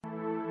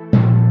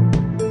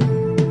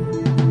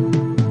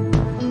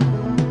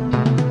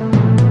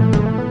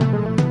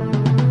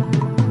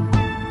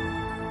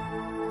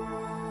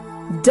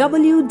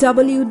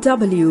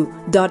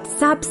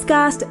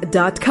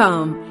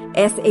www.sabscast.com.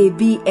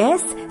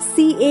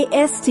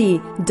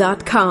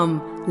 sabscast.com.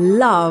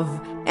 Love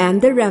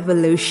and the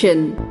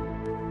Revolution.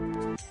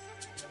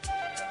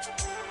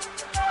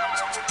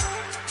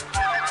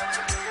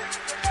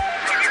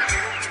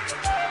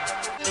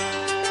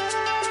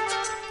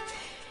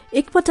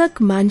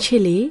 एकपटक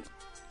मान्छेले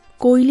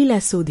कोइलीलाई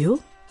सोध्यो,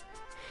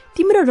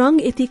 तिम्रो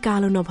रंग यति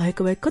कालो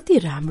नभएको भए कति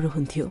राम्रो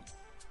हुन्थ्यो।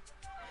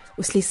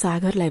 उसले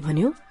सागरलाई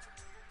भन्यो,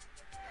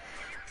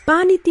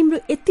 पानी तिम्रो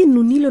यति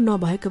नुनिलो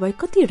नभएको भए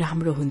कति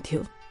राम्रो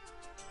हुन्थ्यो।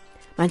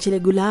 मान्छेले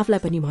गुलाबलाई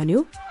पनि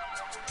भन्यो,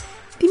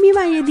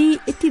 तिमीमा यदि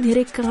यति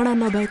धेरै काँडा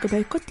नभएको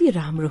भए कति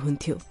राम्रो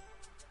हुन्थ्यो।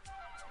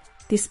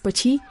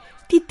 त्यसपछि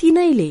ती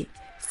तीनैले,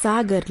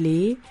 सागरले,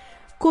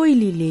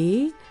 कोइलीले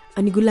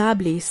अनि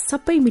गुलाबले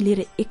सबै मिलेर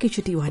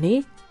एकैचोटि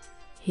भने,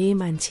 हे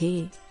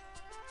मान्छे,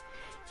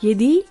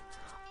 यदि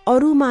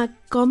अरूमा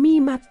कमी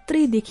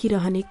मात्रै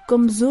देखिरहने,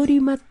 कमजोरी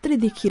मात्रै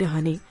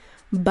देखिरहने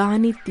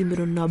बानी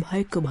तिम्रो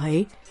नभएको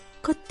भए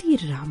कति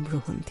राम्रो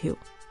हुन्थ्यो।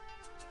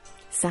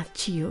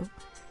 साँच्ची हो,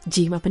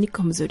 जेमा पनि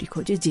कमजोरी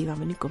खोज्यो, जेमा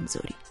पनि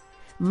कमजोरी।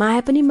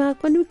 माया पनि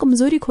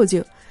कमजोरी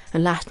खोज्यो।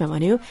 लास्टमा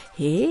भन्यो,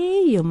 हे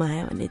यो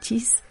माया भन्ने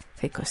चिज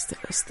खै कस्तो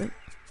कस्तो।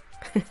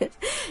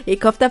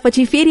 एक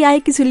हप्तापछि फेरि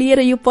आएकी छु लिएर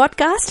यो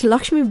पडकास्ट,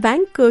 लक्ष्मी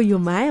ब्याङ्कको यो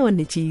माया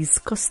भन्ने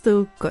चिज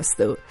कस्तो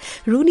कस्तो।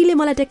 रुनीले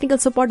मलाई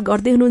टेक्निकल सपोर्ट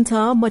गर्दै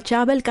हुनुहुन्छ। म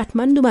चाबेल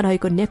काठमाडौँमा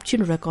रहेको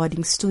नेप्च्युन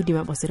रेकर्डिङ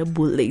स्टुडियोमा बसेर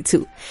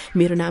बोल्दैछु।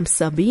 मेरो नाम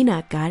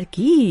सबिना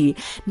कार्की।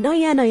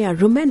 नयाँ नयाँ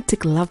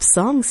रोमान्टिक लभ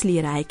सङ्ग्स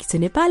लिएर आएकी छु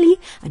नेपाली,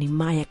 अनि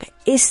मायाका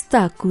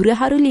यस्ता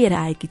कुराहरू लिएर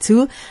आएकी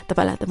छु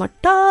तपाईलाई त म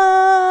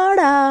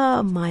टाढा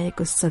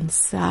मायाको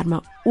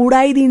संसारमा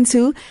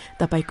उडाइदिन्छु,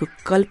 तपाईको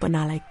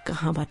कल्पनालाई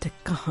कहाँबाट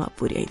कहाँ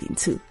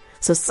पुर्याइदिन्छु।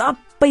 सो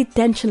सबै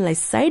टेन्सनलाई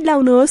साइड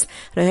लाउनुहोस्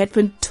र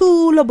हेडफोन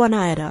ठूलो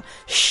बनाएर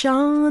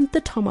शान्त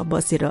ठाउँमा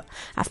बसेर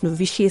आफ्नो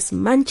विशेष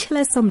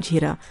मान्छेलाई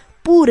सम्झेर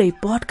पुरै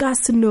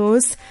पडकास्ट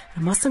सुन्नुहोस् र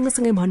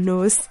मसँगसँगै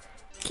भन्नुहोस्,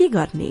 के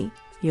गर्ने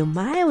यो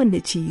माया भन्ने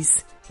चिज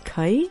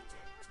खै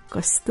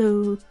कस्तो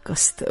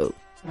कस्तो।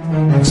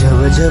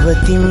 जब जब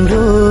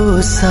तिम्रो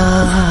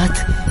साथ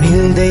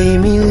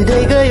मिल्दै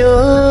मिल्दै गयो,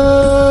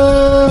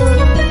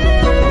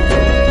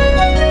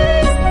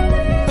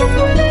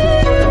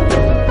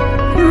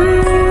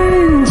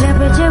 जब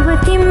जब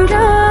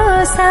तिम्रो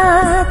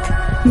साथ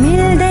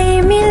मिल्दै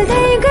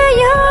मिल्दै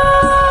गयो,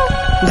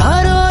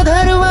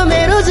 धरोधरमा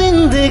मेरो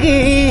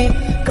जिन्दगी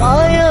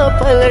काया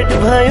पलट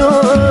भयो।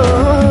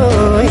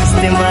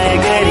 यस्तै माया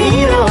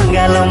गरिरो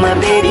गालोमा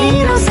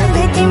बेरिरो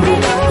सधैँ तिम्रो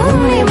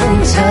हुने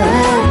भन्छ।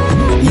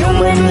 यो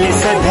मनले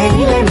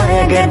सधैँलाई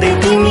माया गर्दै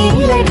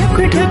तिमीलाई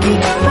ढुकुढुकी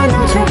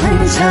बनाउँछ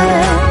भन्छ।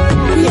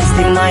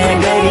 यस्तै माया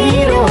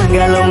गरिरो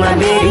गालोमा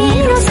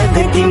बेरिरो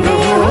सधैँ तिम्रो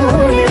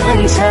हुने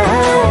भन्छ।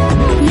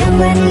 यो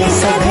मनले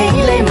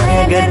सधैँलाई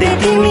माया गर्दै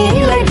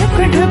तिमीलाई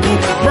ढुकुढुकी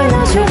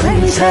बनाउँछ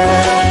भन्छ।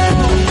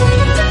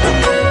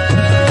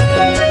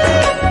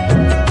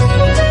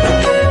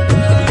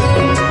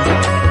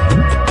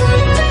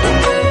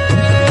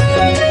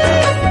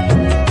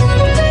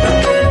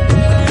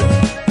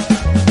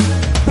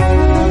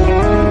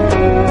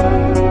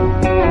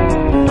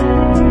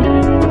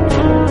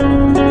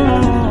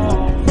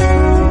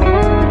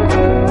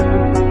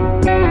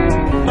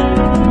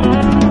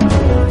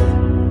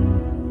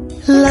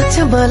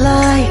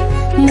 मलाई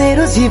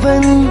मेरो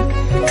जीवन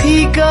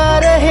फिका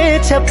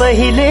रहेछ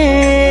पहिले,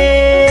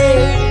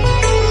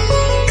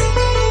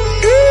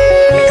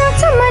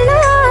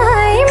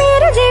 मलाई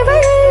मेरो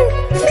जीवन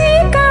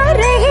फिका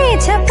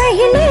रहेछ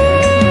पहिले।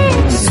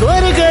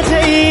 स्वर्ग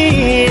झै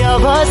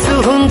आभास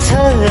हुन्छ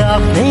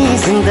आफ्नै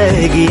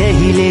जिन्दगी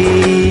अहिले।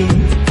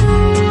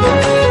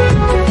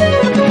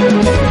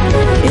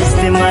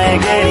 यस्तै माया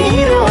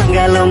गरिरो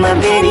गालोमा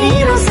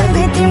बेरिरो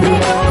सधैँ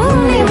तिम्रो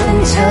हुने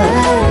भन्छ।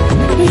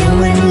 यो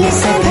मनले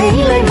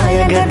सधैँलाई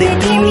माया गर्दै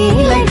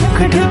तिमीलाई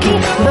ढुकुढुकी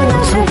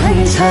बनाउँछ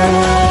भन्छ।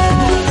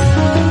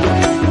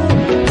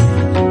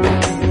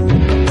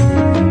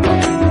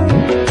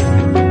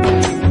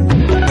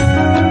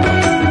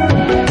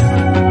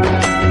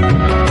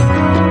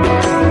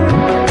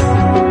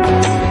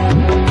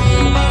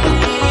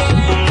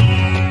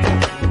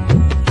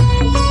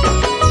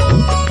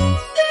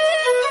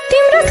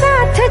 तिम्रो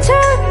साथ छ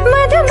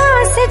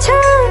मधुमास छ,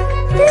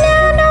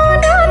 न्यानो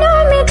न्यानो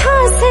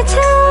मिठास छ।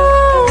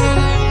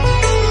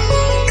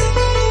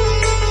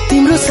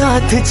 तिम्रो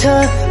साथ छ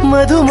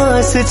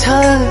मधुमास छ,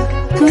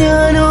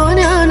 न्यानो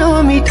न्यानो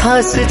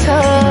मिठास छ।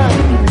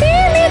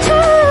 तिमी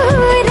छौ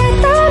र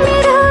त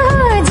मेरो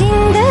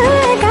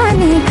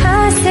जिन्दगानी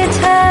खास छ।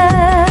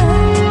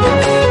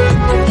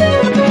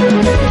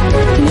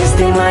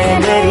 यस्तै माया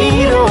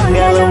गरिरो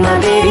गालोमा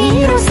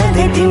बेरिरो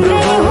सधैँ तिम्रो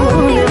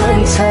हुने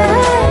भन्छ।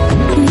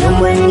 यो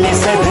मनले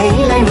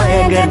सधैँलाई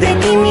माया गर्दै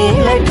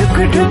तिमीलाई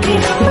ढुकुढुकी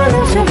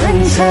बनाउँछ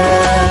भन्छ।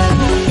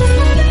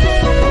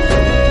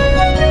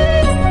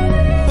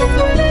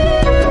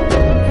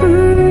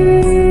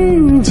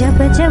 जब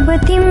जब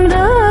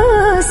तिम्रो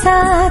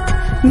साथ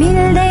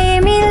मिल्दै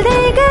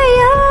मिल्दै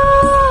गयो,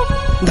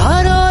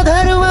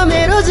 धरोधरमा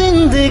मेरो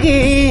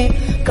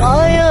जिन्दगी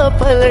काया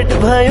पलट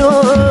भयो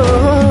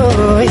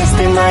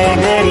यस्तै माया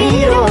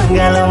गरिरो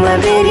अङ्गालोमा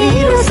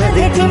बेरिरो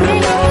सधैँ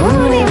तिम्रो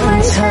हुने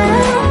भन्छ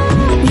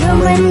यो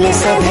मनले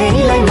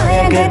सधैँलाई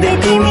माया गर्दै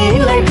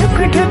तिमीलाई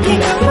ढुकढुकी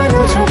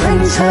बनाउँछु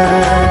भन्छ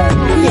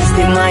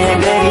यस्तै माया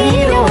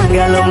गरिरो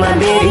अङ्गालोमा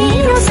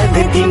बेरिरो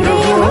सधैँ तिम्रो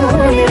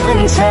हुने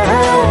भन्छ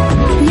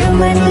यो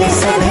मनले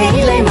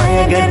सधैँलाई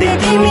माया गर्दै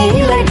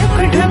तिमीलाई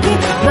ढुकढुकी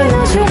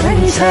बनाउँछु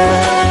भन्छ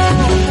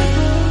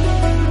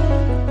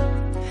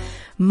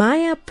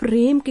माया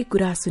प्रेमकै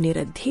कुरा सुनेर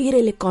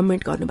धेरैले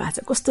कमेन्ट गर्नुभएको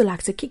छ कस्तो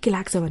लाग्छ के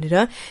लाग्छ भनेर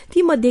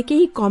ती मध्ये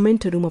केही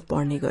कमेन्टहरू म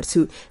पढ्ने गर्छु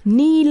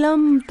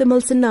नीलम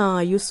तिमलसिन्ह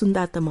यो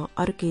सुन्दा त म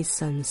अर्कै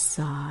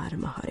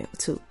संसारमा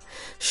हराउँछु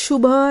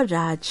शुभ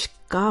राज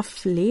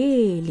काफले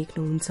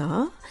लेख्नुहुन्छ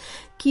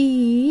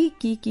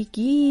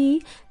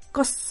कि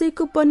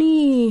कसैको पनि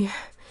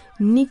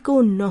निको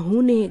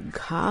नहुने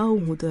घाउ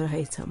हुँदो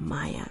रहेछ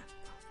माया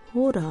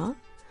हो र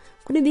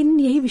कुनै दिन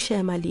यही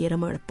विषयमा लिएर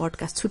म एउटा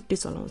पडकास्ट छुट्टै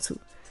चलाउँछु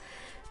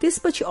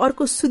त्यसपछि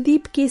अर्को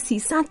सुदीप केसी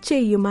साँच्चै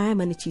यो माया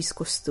भन्ने चीज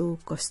कस्तो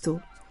कस्तो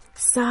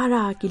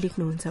सारा के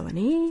लेख्नुहुन्छ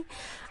भने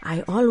I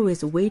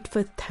always wait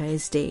for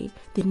Thursday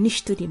त्यो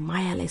निष्ठुरी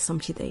मायालाई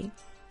सम्झिँदै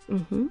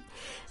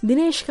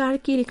दिनेश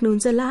कार्की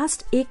लेख्नुहुन्छ लास्ट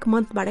 1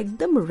 मन्थबाट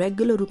एकदम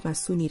रेगुलर रूपमा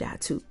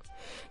सुनिरहेको छु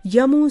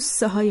यमु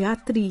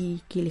सहयात्री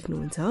के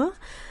लेख्नुहुन्छ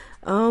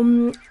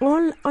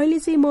अहिले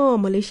चाहिँ म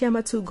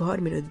मलेसियामा छु घर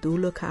मेरो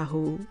दोलखा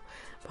हो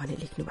भने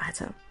लेख्नु भएको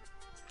छ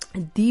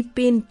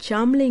दिपेन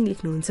चामलिङ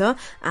लेख्नुहुन्छ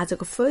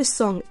आजको फर्स्ट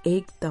सङ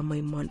एकदमै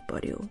मन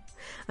पर्यो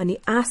अनि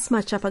आसमा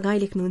चापागाई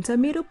लेख्नुहुन्छ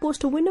मेरो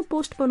पोस्ट विनर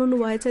पोस्ट बनाउनु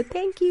भएछ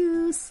thank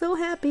you so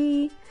happy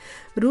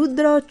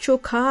Rudra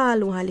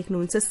चोखाल उहाँ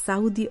लेख्नुहुन्छ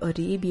साउदी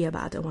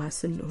अरेबियाबाट उहाँ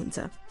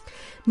सुन्नुहुन्छ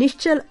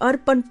निश्चल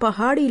अर्पण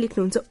पहाडी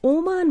लेख्नुहुन्छ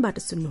ओमानबाट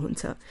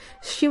सुन्नुहुन्छ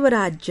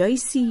शिवराज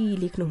जैसी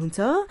लेख्नुहुन्छ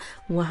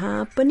उहाँ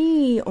पनि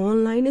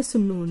अनलाइनै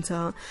सुन्नुहुन्छ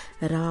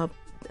र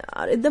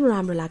एकदम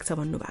राम्रो लाग्छ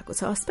भन्नुभएको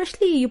छ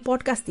स्पेशली यो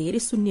पडकास्ट धेरै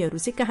सुन्नेहरू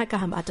चाहिँ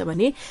कहाँबाट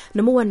भने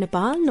number 1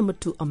 Nepal number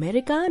 2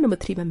 America number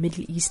 3 मा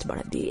मिडल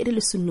इस्टबाट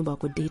धेरैले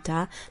सुन्नुभएको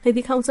डेटाले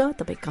देखाउँछ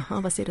तपाईँ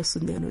कहाँ बसेर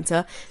सुन्दै हुनुहुन्छ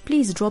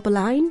प्लिज ड्रप अ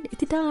लाइन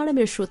यति टाढा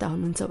मेरो श्रोता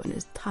हुनुहुन्छ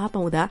भनेर थाहा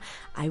पाउँदा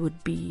I would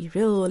be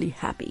really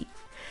happy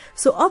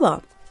so अब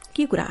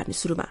के कुरा गर्ने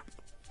सुरुमा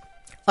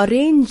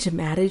अरेन्ज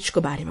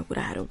म्यारेजको बारेमा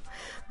कुराहरू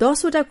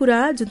 10 वटा कुरा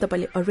जुन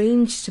तपाईँले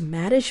अरेन्ज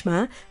म्यारेजमा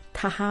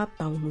थाहा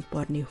पाउनु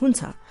पर्ने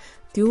हुन्छ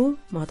त्यो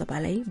म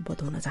तपाईलाई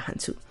बताउन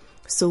चाहन्छु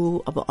सो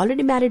अब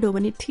अलरेडी म्यारिड हो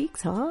भने ठीक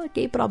छ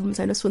केही प्रब्लम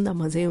छैन सुन्दा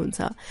मजै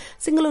हुन्छ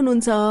सिंगल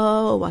हुनुहुन्छ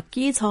वा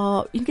के छ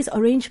इनकेस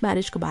अरेन्ज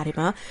म्यारेजको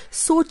बारेमा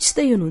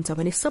सोच्दै हुनुहुन्छ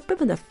भने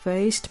सबैभन्दा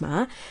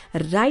फर्स्टमा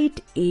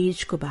राइट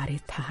एजको बारे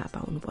थाहा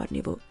पाउनु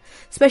पर्ने भयो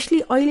स्पेशली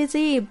अहिले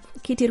चाहिँ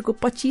केटीहरूको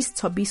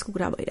 25-26 को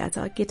कुरा भइरहेछ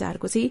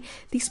केटाहरूको चाहिँ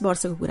 30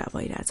 वर्षको कुरा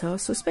भइरहेछ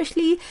सो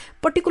स्पेशली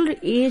पर्टिकुलर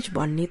एज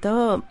भन्ने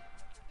त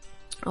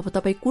अब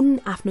तपाईँ कुन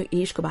आफ्नो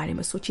एजको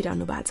बारेमा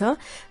सोचिरहनु भएको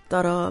छ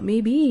तर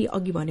मेबी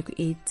अघि भनेको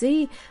एज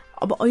चाहिँ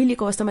अब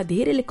अहिलेको अवस्थामा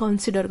धेरैले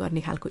कन्सिडर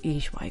गर्ने खालको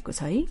एज भएको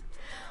छ है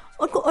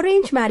अर्को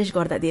अरेन्ज म्यारेज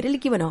गर्दा धेरैले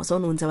के भने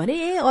हँसाउनुहुन्छ भने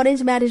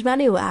अरेन्ज म्यारेजमा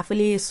नै हो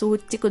आफूले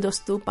सोचेको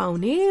जस्तो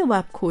पाउने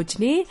वा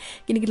खोज्ने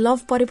किनकि लभ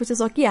परेपछि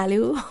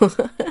सकिहाल्यो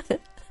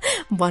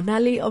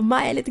भन्नाले अब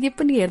मायाले त के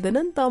पनि हेर्दैन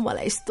नि त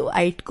मलाई यस्तो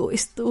हाइटको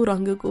यस्तो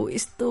रङ्गको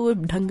यस्तो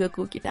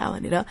ढङ्गको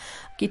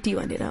केटी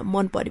भनेर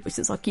मन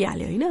परेपछि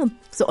सकिहाल्यो होइन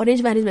so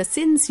arrange म्यारेजमा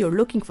since your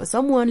looking for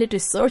someone late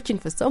is searching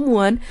for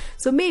someone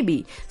so maybe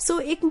so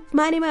एक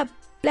मानेमा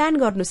प्लान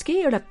गर्नुहोस् कि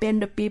एउटा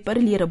पेन र पेपर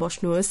लिएर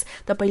बस्नुहोस्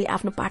तपाईँले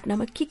आफ्नो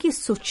पार्टनरमा के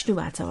सोच्नु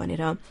भएको छ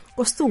भनेर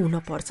कस्तो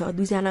हुनपर्छ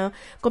दुईजना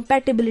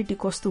कम्प्याटेबिलिटी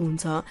कस्तो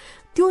हुन्छ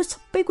त्यो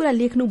सबै कुरा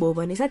लेख्नुभयो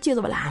भने साँच्चै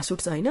तपाईँलाई हाँस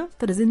उठ्छ होइन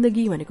तर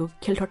जिन्दगी भनेको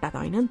खेलठट्टा त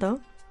होइन नि त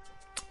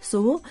सो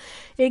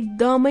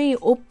एकदमै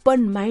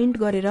ओपन माइन्ड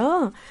गरेर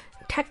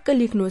ठ्याक्क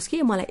लेख्नुहोस्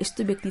कि मलाई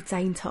यस्तो व्यक्ति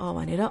चाहिन्छ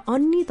भनेर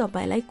अनि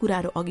तपाईँलाई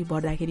कुराहरू अघि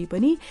बढ्दाखेरि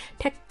पनि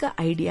ठ्याक्क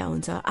आइडिया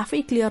हुन्छ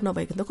आफै क्लियर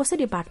नभएको त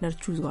कसरी पार्टनर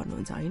चुज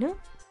गर्नुहुन्छ होइन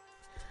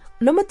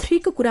नम्बर 3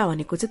 को कुरा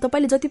भनेको चाहिँ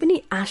तपाईँले जति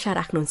पनि आशा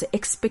राख्नुहुन्छ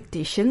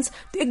एक्सपेक्टेशन्स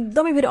त्यो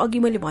एकदमै फेरि अघि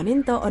मैले भने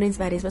नि त अरेन्ज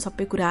म्यारेजमा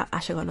सबै कुरा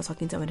आशा गर्न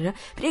सकिन्छ भनेर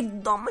फेरि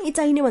एकदमै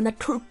चाहिने भन्दा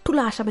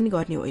ठुल्ठुलो आशा पनि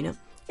गर्ने होइन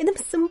एकदम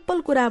सिम्पल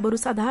कुरा बरु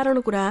साधारण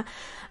कुरा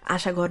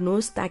आशा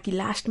गर्नुहोस् ताकि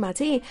लास्टमा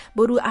चाहिँ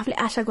बरु आफूले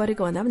आशा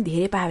गरेको भन्दा पनि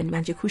धेरै पायो भने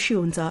मान्छे खुसी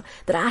हुन्छ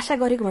तर आशा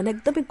गरेको भन्दा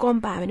एकदमै कम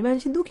पायो भने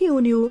मान्छे दुखी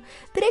हुने हो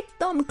तर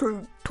एकदम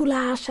ठुल्ठुला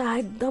आशा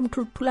एकदम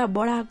ठुल्ठुला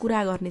बडा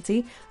कुरा गर्ने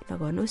चाहिँ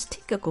नगर्नुहोस्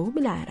ठिक्कको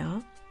मिलाएर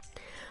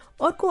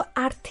अर्को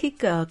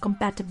आर्थिक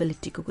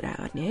कम्प्याटेबिलिटीको कुरा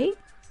गर्ने है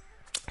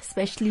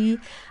स्पेशली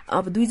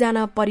अब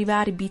दुईजना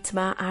परिवार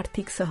बीचमा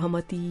आर्थिक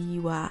सहमति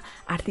वा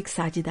आर्थिक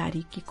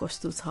साझेदारी के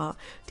कस्तो छ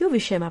त्यो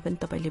विषयमा पनि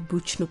तपाईले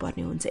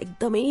बुझ्नुपर्ने हुन्छ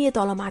एकदमै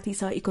तलमाथि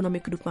छ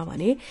इकोनोमिक रूपमा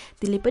भने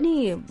त्यसले पनि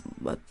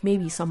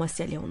मेबी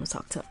समस्या ल्याउन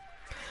सक्छ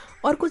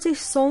अर्को चाहिँ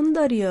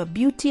सौन्दर्य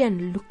ब्युटी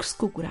एन्ड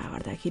लुक्सको कुरा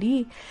गर्दाखेरि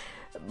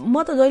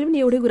म त जहिले पनि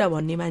एउटै कुरा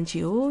भन्ने मान्छे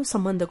हो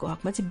सम्बन्धको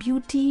हकमा चाहिँ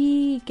beauty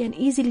can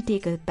easily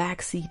take a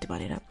back seat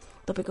भनेर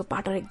तपाईको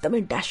पार्टनर एकदमै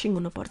ड्याशिङ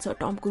हुनुपर्छ,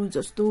 टम क्रुज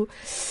जस्तो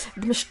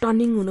एकदमै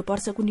स्टनिङ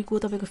हुनुपर्छ, कुनैको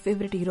तपाईको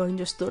फेभरेट हिरोइन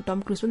जस्तो।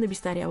 टम क्रुज पनि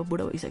बिस्तारै अब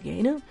बुढो भइसक्यो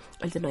होइन,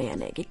 अहिले त नयाँ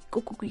नयाँ के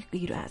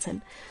हिरो आएको छन्।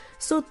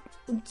 सो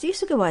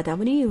जेसुकै भए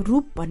तापनि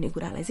रूप भन्ने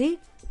कुरालाई चाहिँ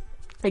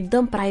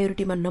एकदम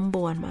प्रायोरिटीमा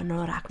नम्बर 1मा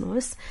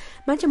नराख्नुहोस्।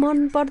 मान्छे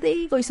मन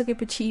पर्दै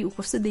गइसकेपछि ऊ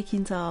कस्तो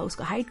देखिन्छ,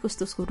 उसको हाइट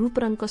कस्तो, उसको रूप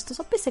रङ कस्तो,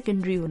 सबै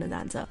सेकेन्डरी हुन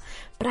जान्छ।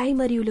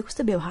 प्राइमरी उसले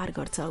कस्तो व्यवहार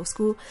गर्छ,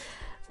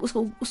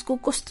 उसको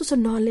कस्तो छ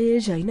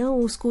नलेज होइन,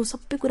 उसको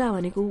सबै कुरा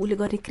भनेको उसले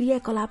गर्ने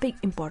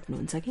क्रियाकलापै इम्पोर्टेन्ट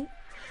हुन्छ कि।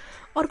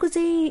 अर्को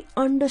चाहिँ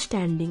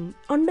अन्डरस्ट्यान्डिङ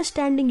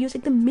यो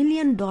चाहिँ एकदम $1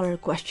 million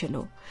क्वेसन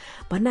हो।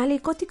 भन्नाले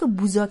कतिको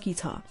बुझकी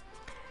छ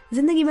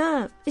जिन्दगीमा,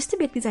 यस्तो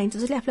व्यक्ति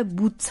चाहिन्छ जसले आफूलाई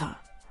बुझ्छ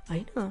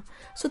होइन।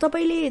 सो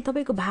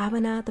तपाईँको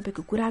भावना,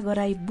 तपाईँको कुरा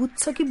गराइ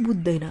बुझ्छ कि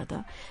बुझ्दैन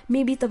त।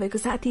 मेबी तपाईँको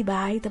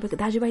साथीभाइ, तपाईँको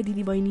दाजुभाइ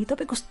दिदीबहिनी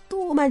तपाईँ कस्तो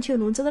मान्छे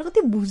हुनुहुन्छ तर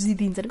कति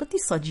बुझिदिन्छन्, कति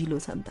सजिलो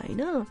छ नि त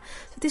होइन।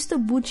 त्यस्तो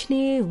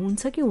बुझ्ने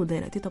हुन्छ कि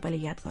हुँदैन त्यो तपाईँले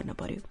याद गर्न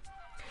पर्यो।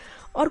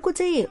 अर्को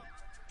चाहिँ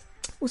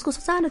उसको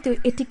सानो त्यो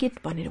एटिकेट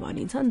भनेर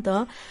भनिन्छ नि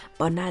त,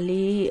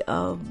 भन्नाले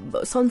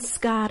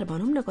संस्कार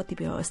भनौँ न,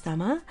 कतिपय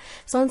अवस्थामा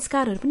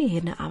संस्कारहरू पनि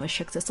हेर्न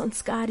आवश्यक छ।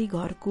 संस्कारी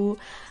घरको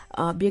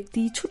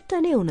व्यक्ति छुट्टा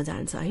नै हुन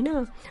जान्छ होइन।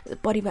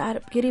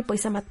 परिवार के अरे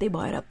पैसा मात्रै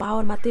भएर,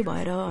 पावर मात्रै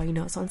भएर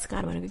होइन,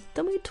 संस्कार भनेको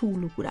एकदमै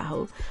ठुलो कुरा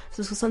हो।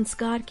 उसको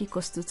संस्कार के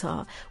कस्तो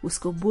छ,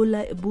 उसको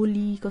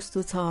बोली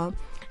कस्तो छ,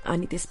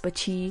 अनि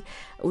त्यसपछि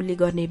उसले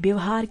गर्ने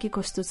व्यवहार के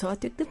कस्तो छ,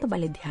 त्यो एकदम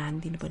तपाईँले ध्यान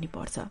दिनु पनि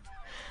पर्छ।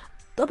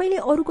 तपाईँले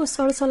अरूको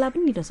सरसल्लाह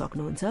पनि लिन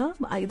सक्नुहुन्छ।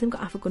 एकदम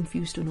आफू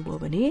कन्फ्युज हुनुभयो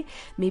भने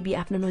मेबी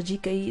आफ्नो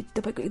नजिकै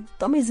तपाईँको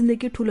एकदमै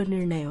जिन्दगी ठुलो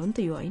निर्णय हो नि त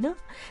यो होइन।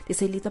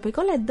 त्यसैले तपाईँ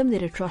कसलाई एकदम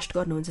धेरै ट्रस्ट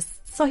गर्नुहुन्छ,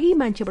 सही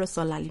मान्छेबाट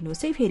सल्लाह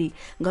लिनुहोस् है। फेरि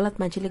गलत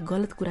मान्छेले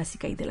गलत कुरा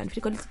सिकाइदेला,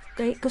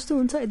 फेरि कस्तो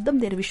हुन्छ एकदम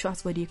धेरै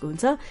विश्वास गरिएको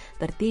हुन्छ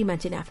तर त्यही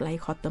मान्छे नै आफूलाई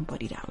खत्तम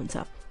परिरहेको हुन्छ।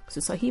 सो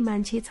सही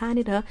मान्छे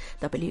छानेर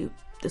तपाईँले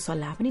त्यो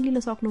सल्लाह पनि लिन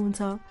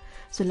सक्नुहुन्छ।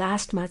 सो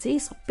लास्टमा चाहिँ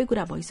सबै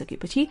कुरा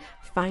भइसकेपछि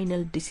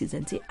फाइनल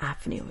डिसिजन चाहिँ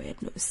आफ्नै हो।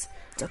 हेर्नुहोस्,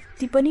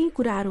 जति पनि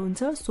कुराहरू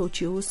हुन्छ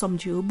सोच्यो,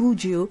 सम्झ्यो,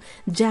 बुझ्यो,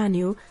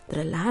 जान्यो,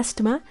 तर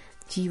लास्टमा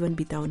जीवन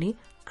बिताउने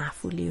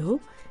आफूले हो।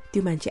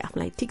 त्यो मान्छे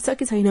आफूलाई ठिक छ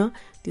कि छैन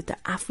त्यो त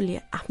आफूले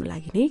आफ्नो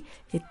लागि नै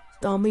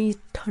एकदमै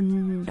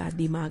ठन्डा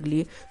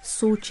दिमागले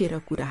सोचेर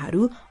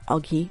कुराहरू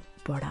अघि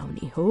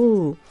बढाउने हो।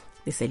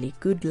 त्यसैले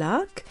गुड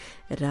लक।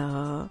 र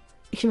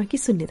एकछिनमा के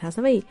सुन्ने थाहा छ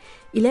भाइ,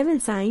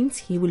 11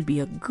 signs he will be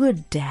a good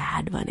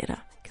dad भनेर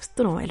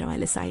कस्तो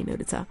रमाइलो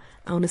साइनहरू छ।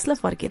 आउनुहोस् ल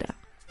फर्केर।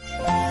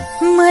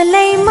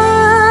 मलाई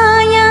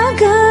माया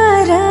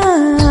गर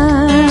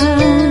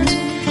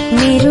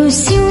मेरो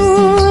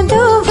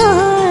सिउँदो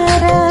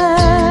भर,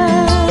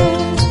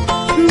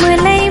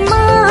 मलाई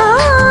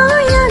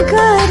माया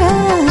गर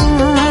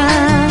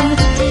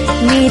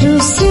मेरो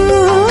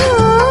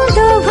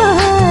सिउँदो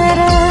भर,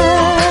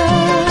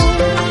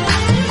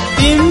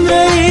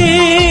 तिम्रै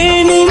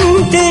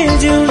निम्ति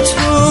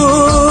जिउँछु,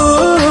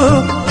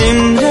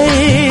 तिम्रै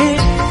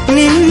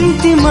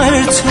निम्ति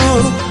मर्छु,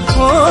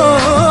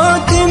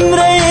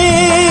 तिम्रै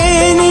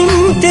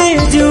निम्ति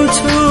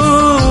जिउँछु,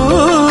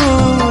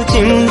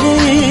 तिम्रै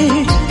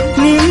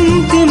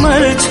निम्ति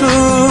मर्छु,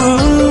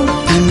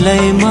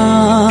 तिमीलाई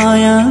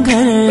माया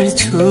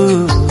गर्छु,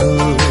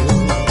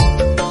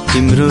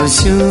 तिम्रो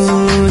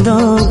सिउँदो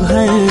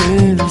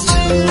भर्छु।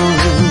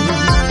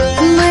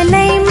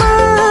 मलाई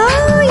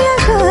माया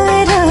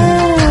गर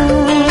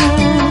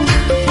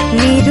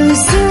मेरो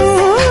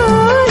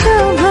सिउँदो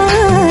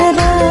भर।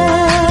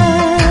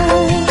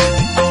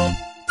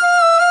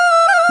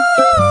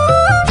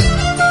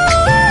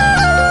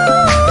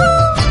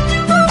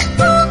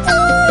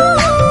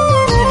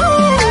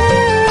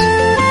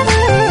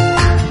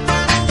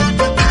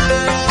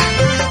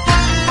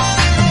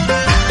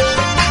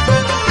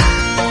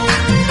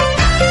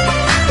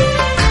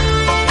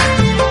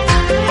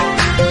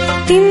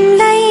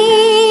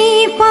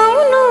 तिमलाई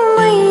पाउनु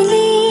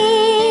मैले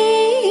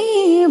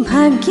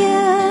भाग्य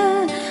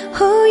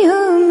हो यो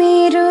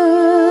मेरो,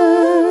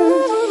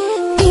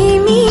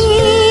 तिमी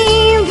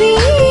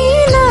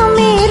बिना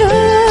मेरो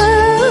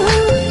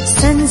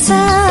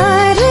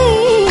संसारै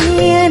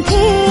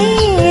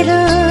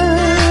अँधेरो।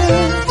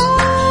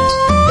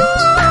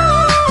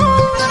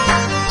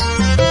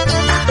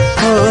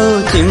 हो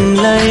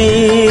तिमीलाई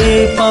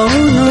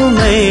पाउनु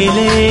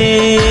मैले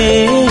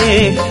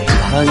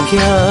भाग्य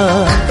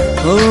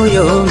हो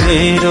यो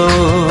मेरो,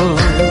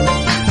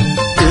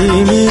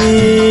 तिमी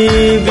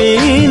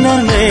बिना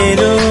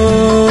मेरो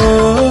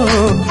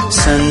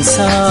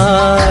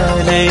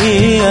संसारै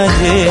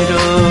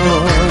अँधेरो।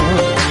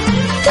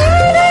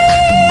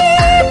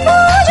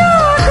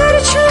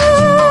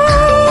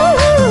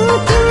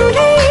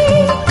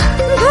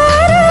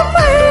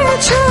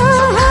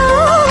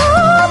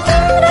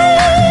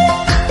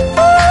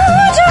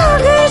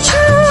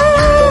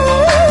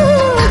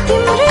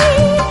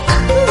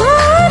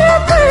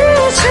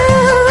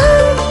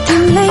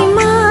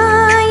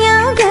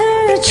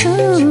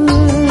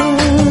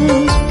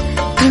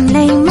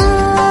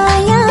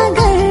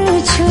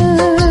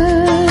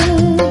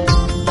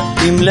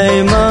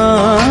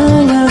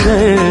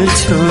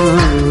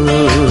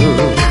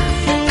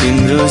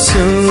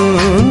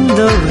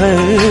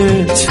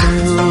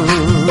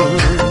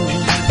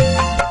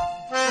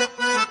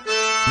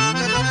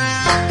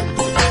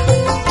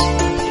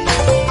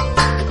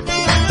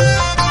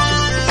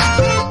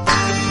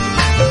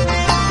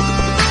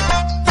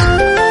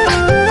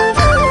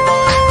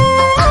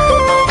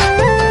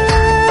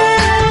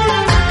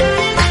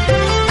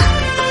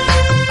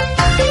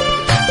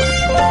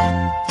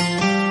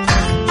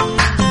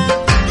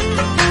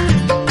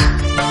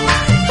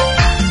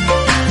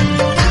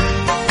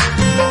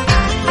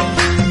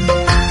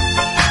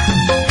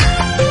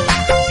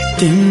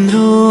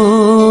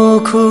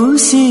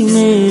 खुसी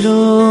मेरो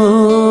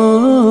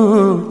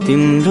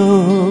तिम्रो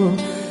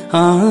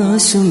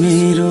आँसु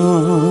मेरो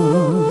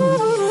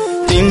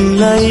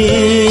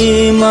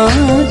तिमीलाई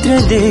मात्र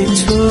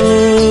देख्छु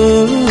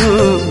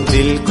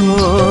दिलको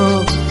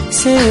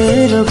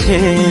सेरो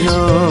फेरो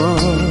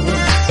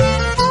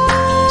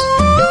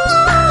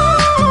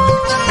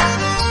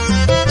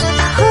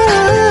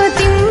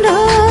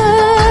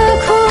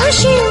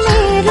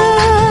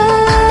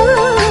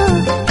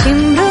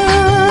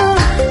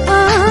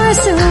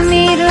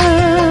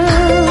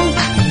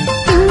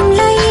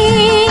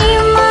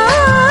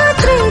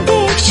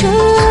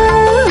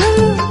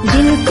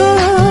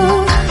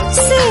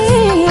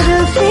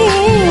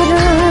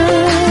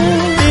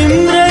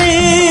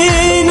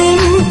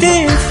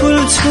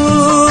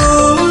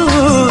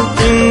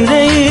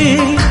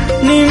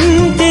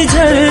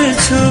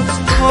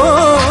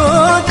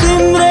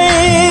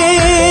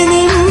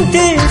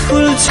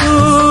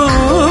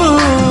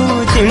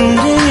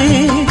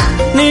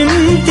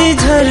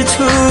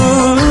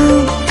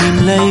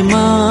तिमीलाई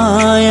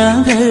माया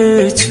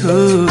गर्छु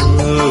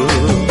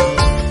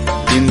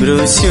तिम्रो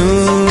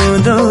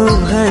सिउँदो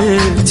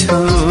भर्छु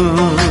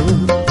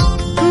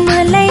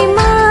मलाई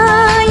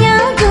माया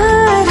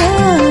गर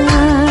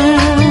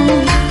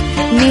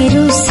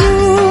मेरो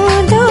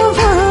सिउँदो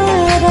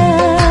भर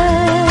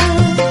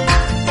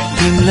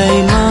तिमीलाई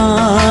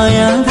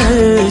माया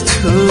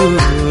गर्छु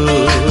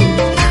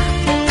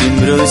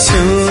तिम्रो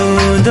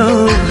सिउँदो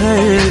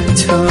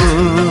भर्छु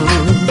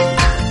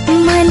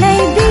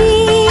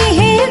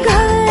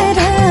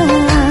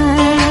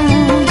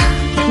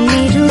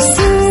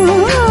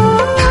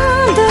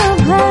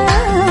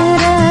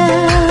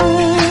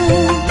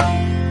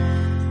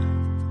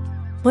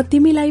म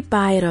तिमीलाई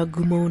पाएर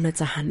गुमाउन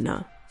चाहन्न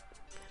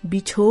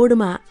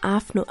बिछोडमा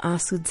आफ्नो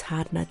आँसु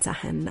झार्न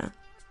चाहन्न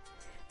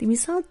तिमी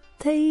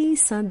सधैँ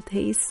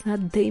सधैँ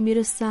सधैँ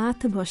मेरो साथ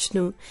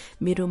बस्नु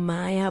मेरो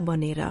माया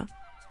बनेर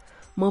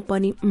म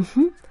पनि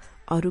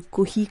अरू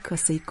कोही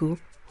कसैको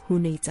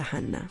हुनै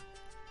चाहन्न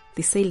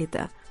त्यसैले त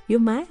यो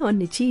माया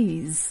भन्ने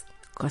चीज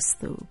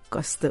कस्तो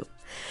कस्तो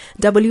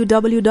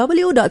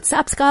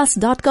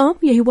www.sapscast.com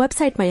यही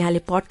वेबसाइटमा यहाँले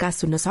पडकास्ट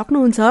सुन्न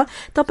सक्नुहुन्छ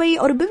तपाई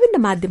अरु विभिन्न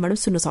माध्यमबाट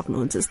सुन्न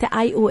सक्नुहुन्छ जस्तै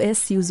iOS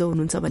युजर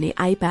हुनुहुन्छ भने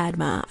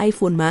आइप्याडमा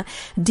आइफोनमा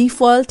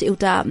डिफल्ट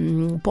एउटा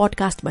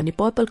पडकास्ट भन्ने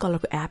पर्पल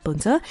कलरको एप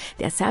हुन्छ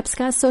त्यहाँ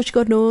स्याप्सकास्ट सर्च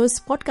गर्नुहोस्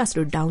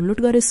पडकास्टहरु डाउनलोड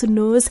गरेर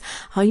सुन्नुहोस्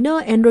हैन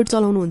एन्ड्रोइड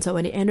चलाउनुहुन्छ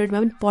भने एन्ड्रोइडमा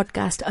पनि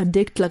पडकास्ट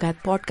एडिक्ट लगायत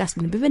पडकास्ट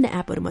भन्ने विभिन्न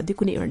एपहरु मध्ये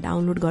कुनै एउटा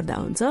डाउनलोड गर्दा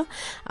हुन्छ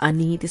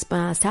अनि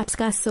त्यसमा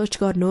स्याप्सकास्ट सर्च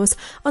गर्नुहोस्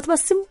अथवा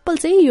सिम्पल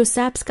चाहिँ यो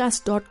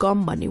sapscast.com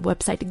भन्ने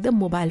वेबसाइट एकदम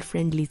मोबाइल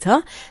फ्रेन्डली छ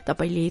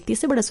तपाईले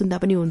त्यसैबाट सुन्दा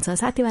पनि हुन्छ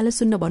साथीभाइलाई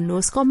सुन्न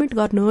भन्नुहोस् कमेन्ट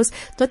गर्नुहोस्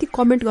जति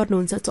कमेन्ट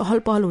गर्नुहुन्छ चहल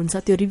पहल हुन्छ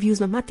त्यो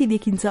रिभ्युजमा माथि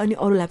देखिन्छ अनि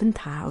अरूलाई पनि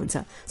थाहा हुन्छ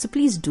सो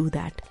प्लिज डु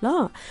दैट ल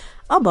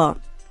अब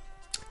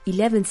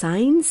 11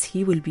 signs he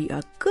will be a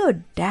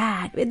good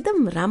dad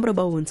एकदम राम्रो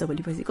बाउ हुन्छ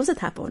भोलिपछि कसो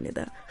थाहा पाउने त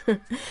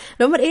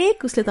नम्बर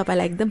 1 उसले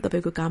तपाईलाई एकदम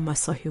तपाईको काममा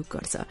सहयोग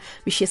गर्छ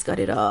विशेष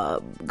गरेर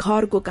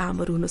घरको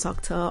कामहरु हुन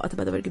सक्छ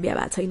अथवा तपाईको बिहे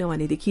भएको छैन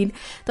भनेदेखि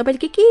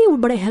तपाईले के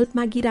उबाट हेल्प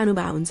मागिरहनु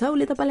भएको हुन्छ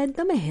उले तपाईलाई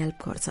एकदमै हेल्प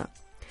गर्छ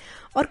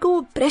अर्को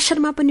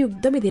प्रेसरमा पनि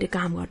एकदमै धेरै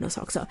काम गर्न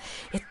सक्छ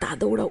यता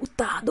दौड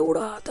उता दौड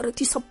तर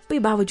ती सबै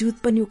बावजुद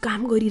पनि उ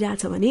काम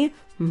गरिरहेछ भने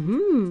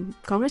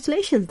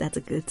congratulations that's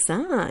a good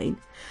sign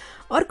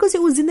अर्को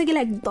चाहिँ उ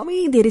जिन्दगीलाई एकदमै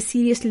धेरै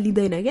सिरियसली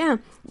लिदैन क्या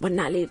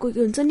भन्नाले कोही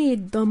हुन्छ नि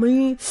एकदमै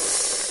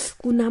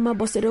कुनामा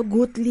बसेर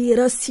गोत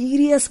लिएर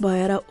सिरियस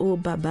भएर ओ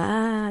बाबा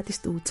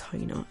त्यस्तो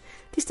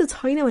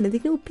छैन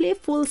भनेदेखि उ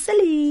प्लेफुल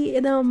सिली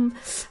एकदम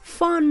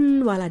फन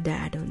वाला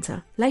ड्याड हुन्छ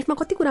लाइफमा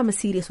कति कुरामा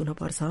सिरियस हुन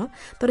पर्छ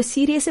तर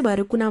सिरियसै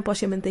भएर कुनामा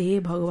पस्यो भने त हे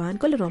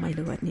भगवान कसले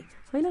रमाइलो गर्ने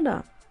हैन र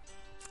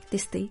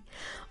त्यस्तै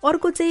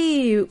अर्को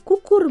चाहिँ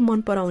कुकुर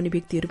मन पराउने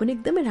व्यक्तिहरु पनि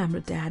एकदमै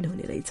राम्रो ड्याड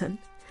हुने रहेछन्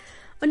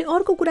अनि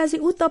अर्को कुरा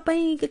चाहिँ उ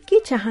तपाई के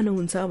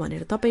चाहनुहुन्छ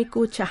भनेर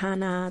तपाईको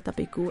चाहना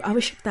तपाईको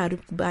आवश्यकताहरु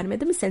बारेमा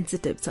एकदमै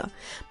सेन्सिटिभ छ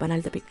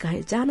भन्नाले तपाई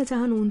कहाँ जान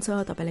चाहनुहुन्छ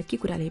तपाईलाई के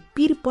कुराले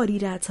पीर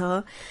परिराछ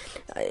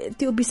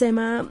त्यो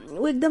विषयमा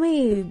उ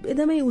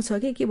एकदमै उ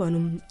छ के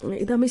भनौं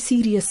एकदमै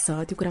सिरियस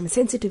छ त्यो कुरामा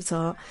सेन्सिटिभ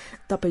छ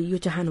तपाई यो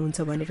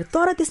चाहनुहुन्छ भनेर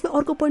तर त्यसमा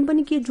अर्को पोइन्ट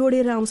पनि के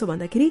जोडेर आउँछ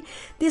भन्दाखेरि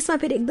त्यसमा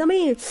फेरि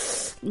एकदमै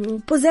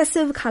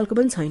पोजेसिभ खालको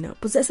पनि छैन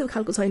पोजेसिभ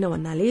खालको छैन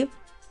भन्नाले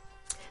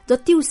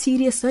जति उ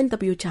सिरियस छ नि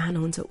तपाई यो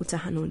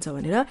चाहनुहुन्छ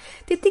भनेर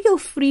त्यतिकै उ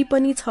फ्री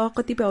पनि छ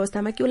कतिपय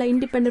अवस्थामा कि उलाई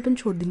इन्डिपेन्डेन्ट पनि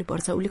छोड्दिनु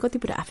पर्छ उले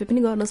कतिपय आफै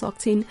पनि गर्न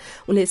सक्छिन्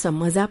उले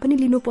मजा पनि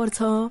लिनु पर्छ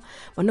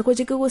भन्न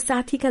खोजेको उ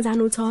साथीका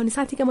जानु छ अनि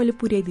साथीका मैले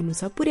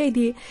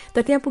पुर्याइदिए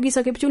तर त्यहाँ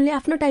पुगिसकेपछि उले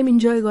आफ्नो टाइम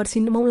इन्जोय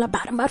गर्छिन् म उलाई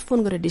बारम्बार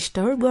फोन गरेर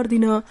डिस्टर्ब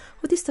गर्दिन हो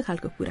त्यस्तो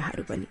खालको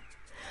कुराहरु पनि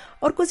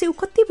अर्को चाहिँ उ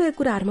कतिपय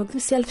कुराहरुमा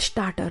एकदम सेल्फ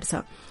स्टार्टर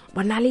छ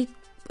भन्नाले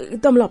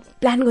एकदम ल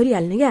प्लान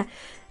गरिहाल्ने क्या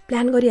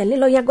प्लान गरिहाल्ने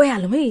ल यहाँ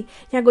गइहालौं है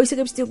यहाँ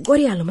गइसकेपछि त्यो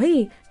गरिहालौं है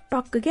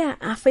टक्क क्या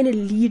आफै नै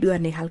लिड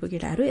गर्ने खालको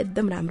केटाहरु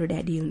एकदम राम्रो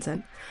ड्याडी हुन्छन्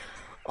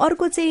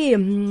अर्को चाहिँ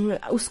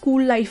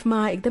स्कुल लाइफमा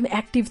एकदम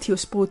एक्टिभ थियो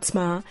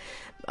स्पोर्ट्समा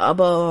अब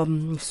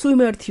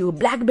स्विमर थियो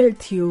ब्ल्याक बेल्ट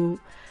थियो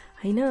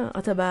होइन,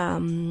 अथवा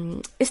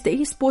यस्तै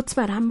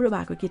स्पोर्ट्समा राम्रो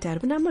भएको केटाहरू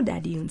पनि राम्रो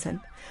ड्याडी हुन्छन्।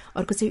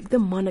 अर्को चाहिँ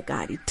एकदम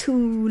मनकारी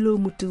ठुलो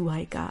मुटु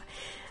भएका,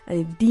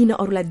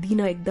 अरूलाई दिन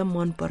एकदम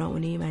मन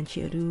पराउने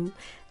मान्छेहरू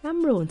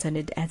राम्रो हुन्छन्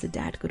एज अ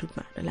ड्याडको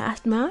रूपमा। र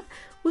लास्टमा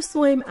ऊ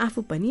स्वयं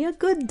आफू पनि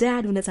गुड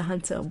ड्याड हुन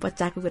चाहन्छ।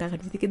 बच्चाको कुरा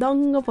गर्ने बित्तिकै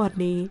दङ्ग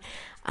पर्ने,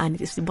 अनि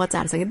त्यसपछि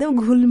बच्चाहरूसँग एकदम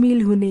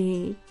घुलमिल हुने,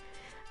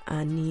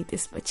 अनि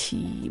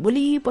त्यसपछि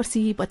भोलि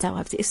पर्सि बच्चा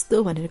भएपछि यस्तो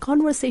भनेर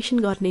कन्भर्सेसन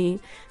गर्ने,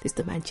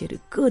 त्यस्तो मान्छेहरू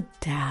गुड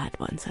ड्याड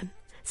भन्छन्।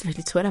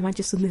 स्पेसली छोरा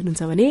मान्छे सुन्दै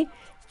हुनुहुन्छ भने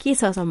के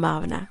छ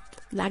सम्भावना,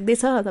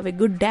 लाग्दैछ तपाईँ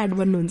गुड ड्याड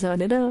बन्नुहुन्छ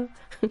भनेर?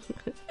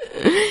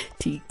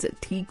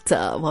 ठिक छ,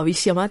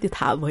 भविष्यमा त्यो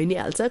थाहा भइ नै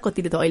हाल्छ।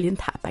 कतिले त अहिले पनि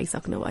थाहा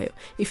पाइसक्नु भयो।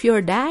 If your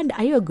dad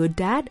I a good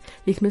dad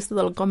लेख्नुहोस् त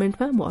तल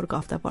कमेन्टमा, म अर्को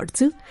हप्ता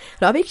पढ्छु।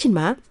 र अब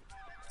एकछिनमा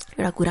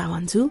एउटा कुरा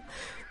भन्छु,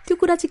 त्यो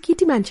कुरा चाहिँ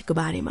केटी मान्छेको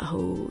बारेमा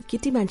हो।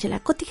 केटी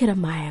मान्छेलाई कतिखेर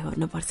माया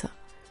गर्नुपर्छ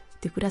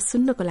त्यो कुरा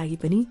सुन्नको लागि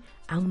पनि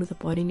आउनु त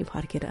पर्यो नि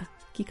फर्केर,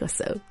 के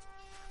कसो?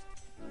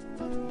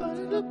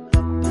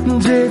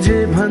 जे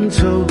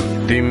भन्छौ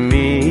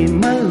तिमी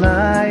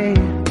मलाई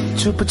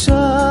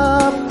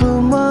चुपचाप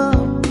म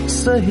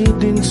सही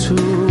दिन्छु।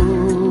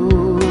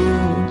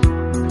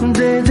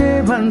 जे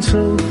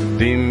भन्छौ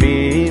तिमी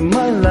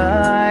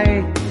मलाई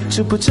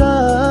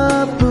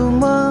चुपचाप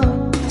म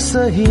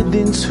सही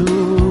दिन्छु।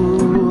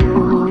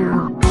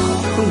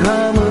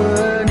 घाम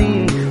अनि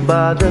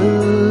बादल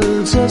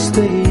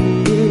जस्तै,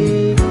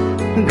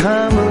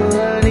 घाम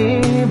अनि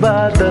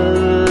बादल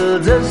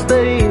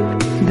जस्तै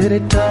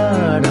धेरै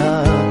टाढा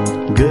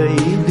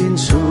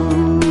गइदिन्छु।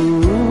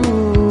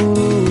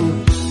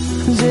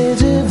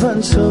 जे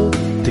भन्छौ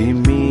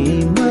तिमी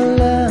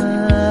मलाई।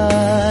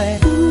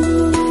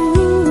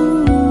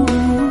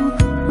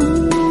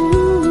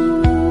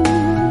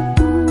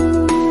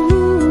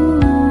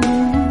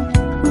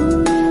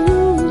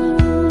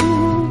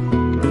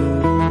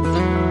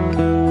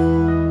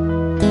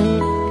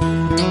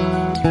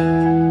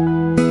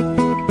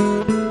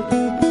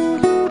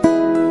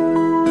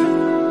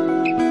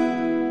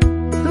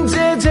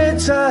 जे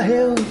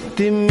चाह्यौ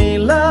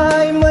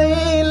तिमीलाई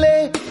मैले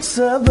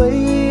सबै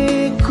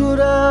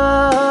कुरा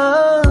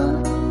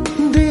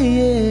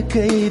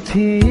दिएकै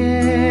थिएँ।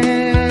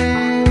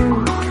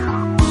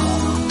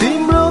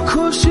 तिम्रो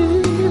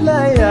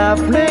खुसीलाई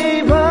आफ्नै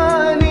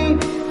भनी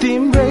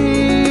तिम्रै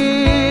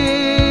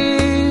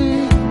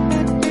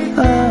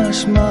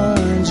आसमा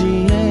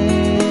जिएँ।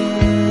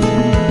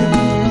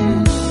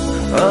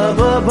 अब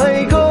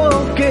भइगयो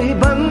केही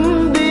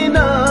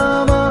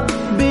भन्दिनमा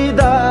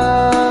बिदा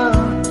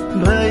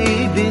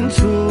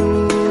भइदिन्छु।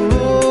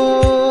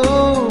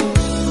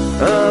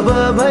 अब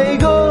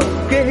भइगयो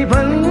केही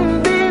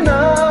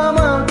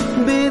भन्दिनमा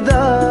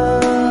बिदा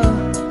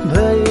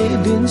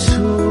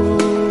भइदिन्छु।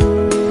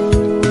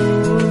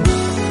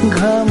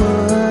 घाम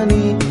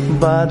अनि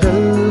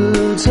बादल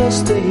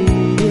जस्तै,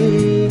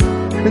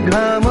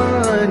 घाम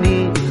अनि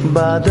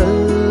बादल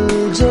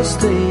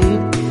जस्तै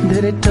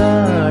धेरै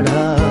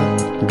टाढा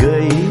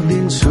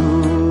गइदिन्छु।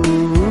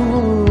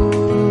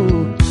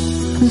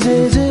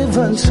 जे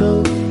भन्छौ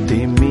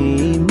तिमी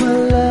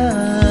मलाई।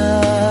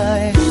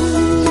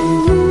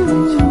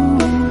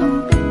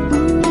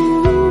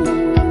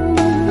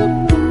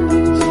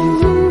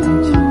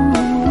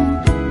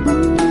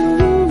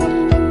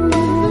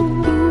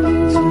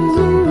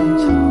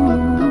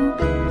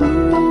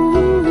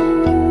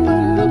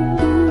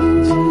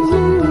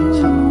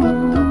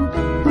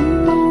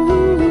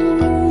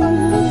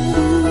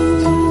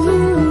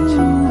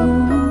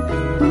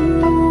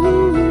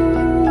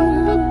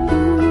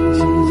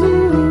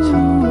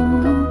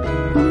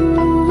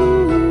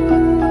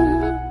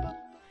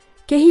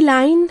 केही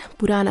लाइन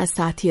पुराना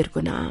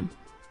साथीहरूको नाम।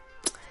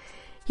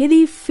 यदि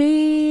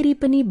फेरि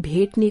पनि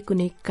भेट्ने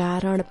कुनै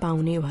कारण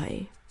पाउने भए,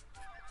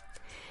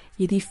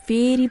 यदि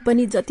फेरि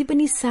पनि जति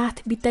पनि साथ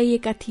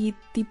बिताइएका थिए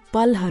ती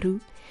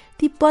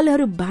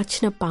पलहरू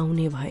बाँच्न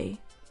पाउने भए,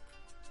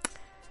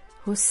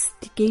 होस्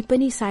केही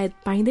पनि सायद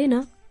पाइँदैन,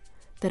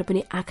 तर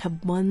पनि आँखा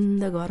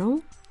बन्द गरौं,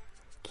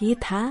 के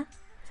थाहा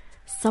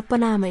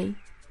सपनामै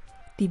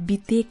ती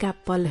बितेका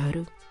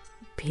पलहरू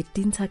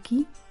भेटिन्छ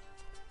कि?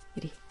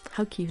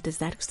 How cute is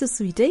that? कस्तो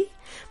स्वीट है,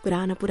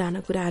 पुरानो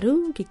कुराहरू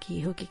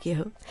के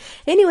हो।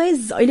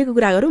 एनीवेज अहिलेको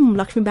कुरा गरौँ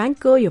लक्ष्मी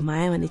ब्याङ्कको यो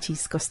माया भन्ने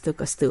चिज कस्तो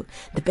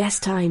the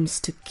best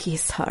times to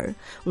kiss her.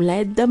 उनलाई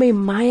एकदमै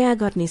माया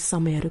गर्ने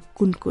समयहरू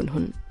कुन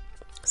हुन्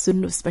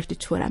सुन्नु, स्पेशली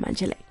छोरा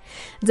मान्छेलाई।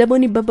 जब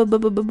उनी बब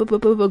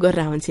गरेर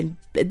हुन्छन्,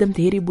 एकदम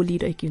धेरै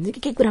बोलिरहेकी हुन्छन्,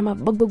 के कुरामा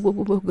बग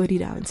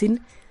गरिरह हुन्छन्,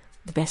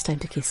 the best time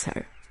to kiss her.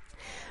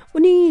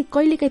 उनी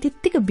कहिलेकाहीँ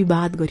त्यत्तिकै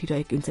विवाद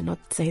गरिरहेकी हुन्छन्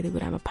नचाहिँदो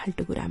कुरामा,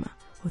 फाल्टो कुरामा,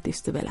 हो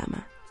त्यस्तो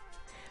बेलामा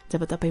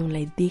जब तपाईँ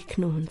उनलाई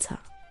देख्नुहुन्छ,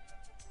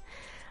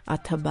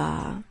 अथवा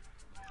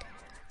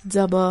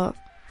जब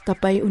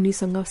तपाईँ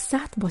उनीसँग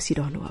साथ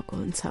बसिरहनु भएको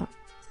हुन्छ,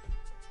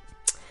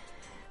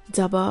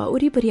 जब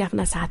वरिपरि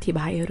आफ्ना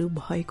साथीभाइहरू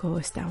भएको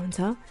अवस्था हुन्छ,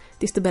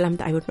 त्यस्तो बेलामा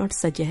त आई वुड नट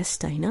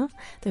सजेस्ट होइन,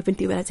 तैपनि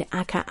त्यो बेला चाहिँ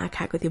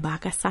आँखाको त्यो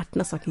भाका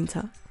साट्न सकिन्छ।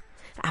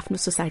 आफ्नो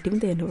सोसाइटी पनि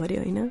त हेर्नु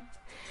पर्यो होइन।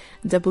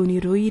 जब उनी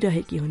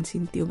रोइरहेकी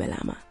हुन्छन् त्यो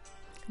बेलामा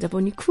जब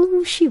उनी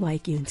खुसी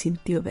भएकी हुन्छन्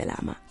त्यो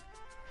बेलामा,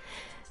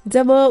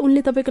 जब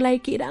उनले तपाईँको लागि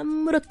केही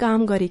राम्रो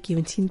काम गरेकी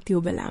हुन्छन् त्यो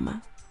बेलामा,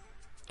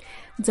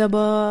 जब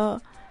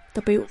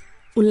तपाईँ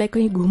उनलाई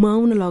कहीँ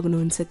घुमाउन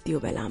लग्नुहुन्छ त्यो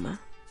बेलामा,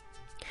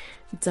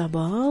 जब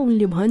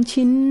उनले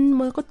भन्छन्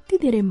म कति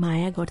धेरै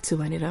माया गर्छु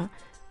भनेर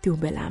त्यो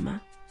बेलामा,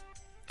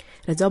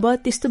 र जब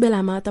त्यस्तो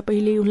बेलामा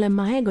तपाईँले उनलाई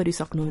माया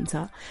गरिसक्नुहुन्छ,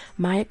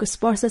 मायाको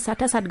स्पर्श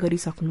साटासाट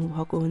गरिसक्नु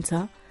भएको हुन्छ,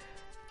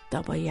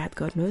 तब याद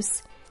गर्नुहोस्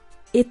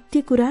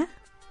यति कुरा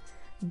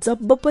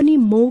जब पनि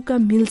मौका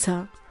मिल्छ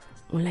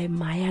उनलाई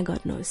माया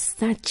गर्नुहोस्।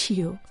 साँच्ची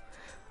हो,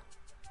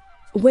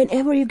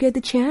 whenever you get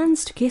the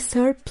chance to kiss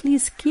her,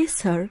 please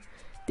kiss her।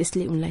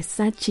 त्यसले उनलाई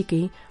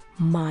साँच्चीकै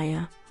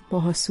माया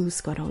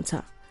महसुस गराउँछ।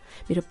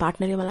 मेरो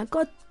पार्टनरले मलाई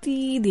कति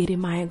धेरै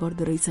माया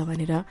गर्दो रहेछ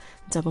भनेर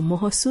जब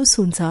महसुस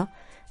हुन्छ,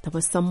 तब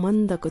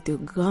सम्बन्धको त्यो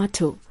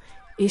गाँठो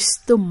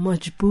यस्तो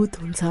मजबुत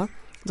हुन्छ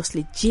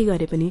जसले जे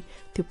गरे पनि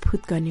त्यो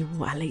फुत्कने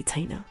वालै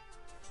छैन।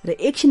 र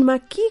एकछिनमा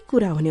के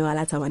कुरा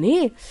हुनेवाला छ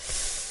भने,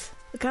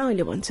 कहाँ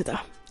अहिले भन्छु त,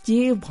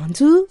 जे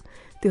भन्छु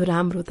त्यो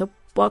राम्रो त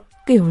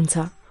पक्कै हुन्छ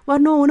वा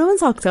नहुन पनि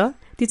सक्छ,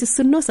 त्यो चाहिँ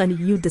सुन्नुहोस् अनि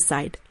यु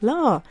डिसाइड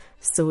ल।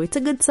 So it's a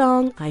good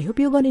song, I hope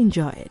you gonna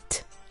enjoy it.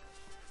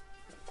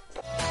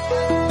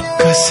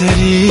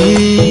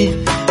 कसरी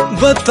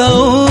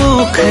बताऊ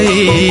खै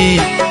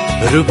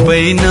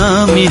रुपै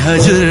नामी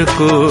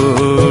हजुरको,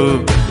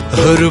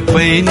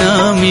 रुपै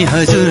नामी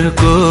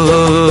हजुरको,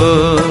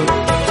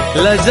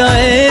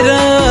 लजाएर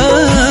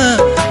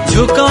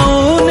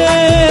झुकाउने,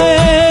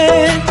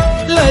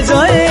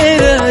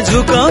 लजाएर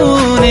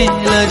झुकाउने,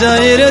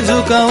 लजाएर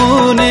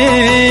झुकाउने,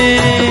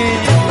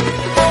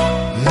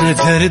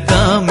 नजर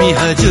दामी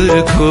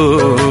हजुरको,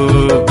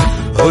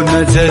 हो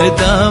नजर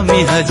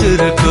दामी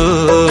हजुरको,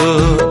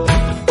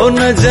 ओ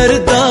नजर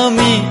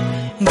दामी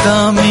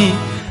दामी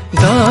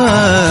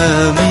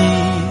दामी,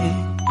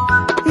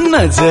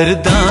 नजर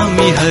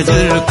दामी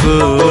हजुरको,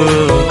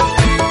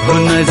 हो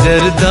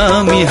नजर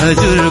दामी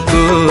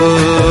हजुरको।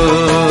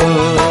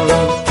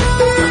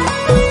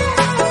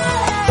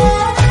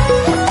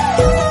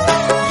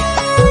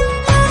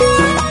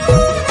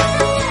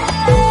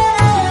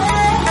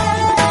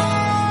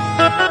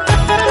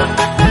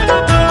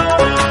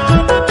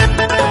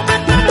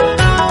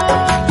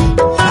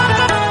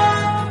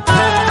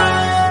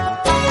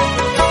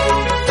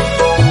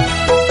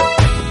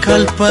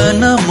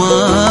 कल्पनामा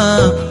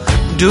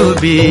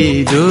डुबी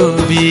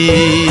डुबी,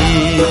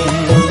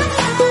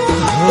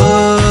 हो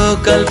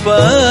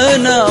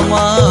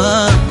कल्पनामा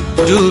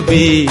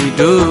डुबी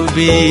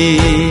डुबी,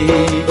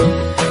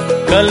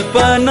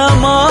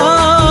 कल्पनामा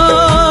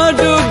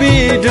डुबी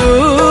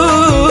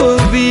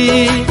डुबी,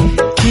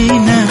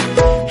 किन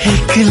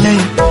एक्लै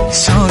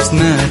सोच्न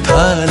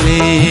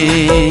थाले,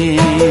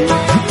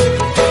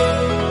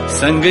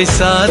 सँगै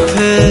साथ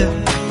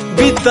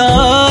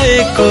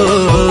बिताएको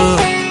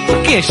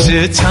केश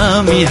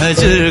छामी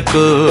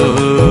हजुरको,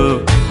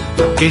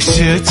 केश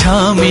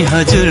छामी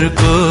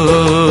हजुरको,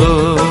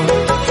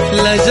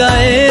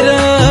 लजाएर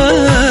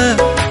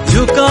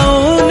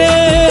झुकाउने,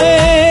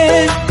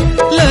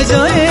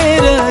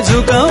 लजाएर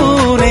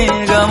झुकाउने,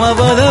 गामा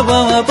बधा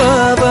बामा पा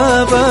पा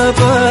पा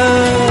पा,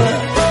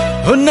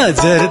 हो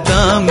नजर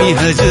दामी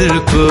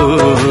हजुरको,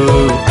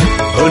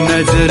 हो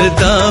नजर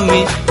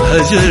दामी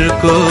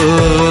हजुरको।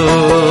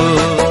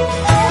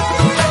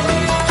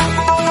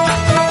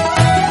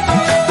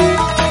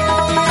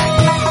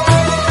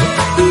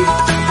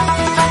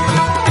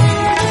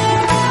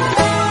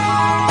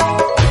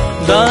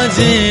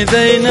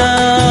 दाजिँदैन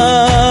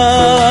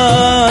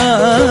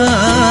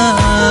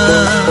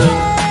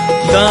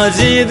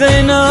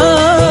दाजिँदैन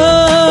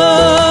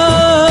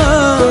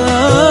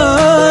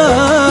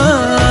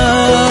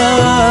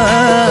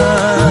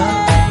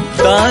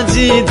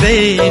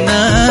दाजिँदैन,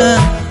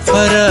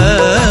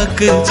 फरक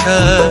छ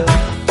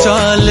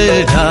चाल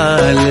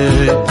ढाल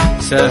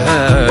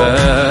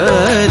सहरमा,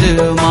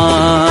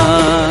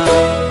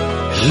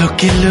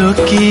 लुकी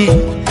लुकी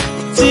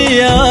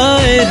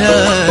चियाएर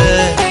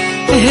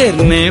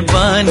हेर्ने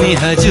बानी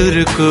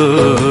हजुरको,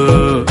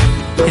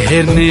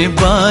 हेर्ने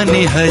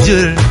बानी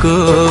हजुरको,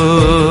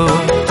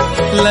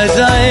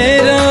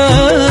 लजाएर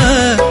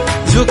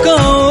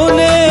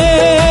झुकाउने,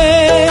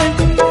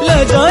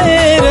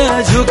 लजाएर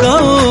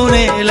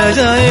झुकाउने,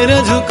 लजाएर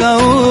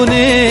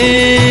झुकाउने,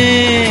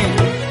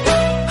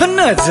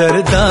 नजर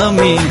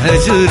दामी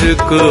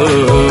हजुरको,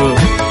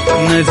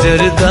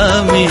 नजर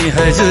दामी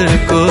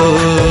हजुरको।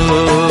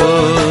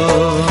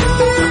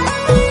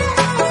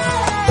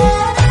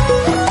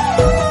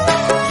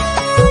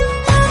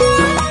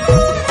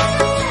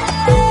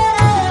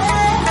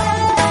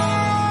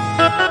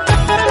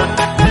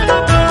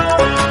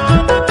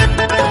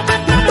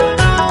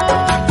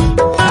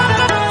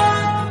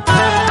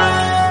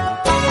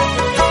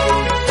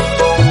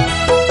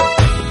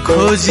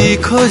 खोजी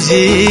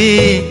खोजी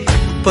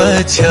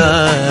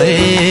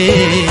पछाएर,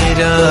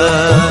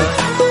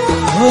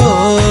 हो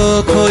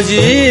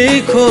खोजी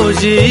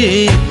खोजी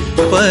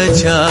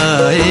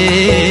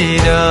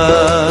पछाएर,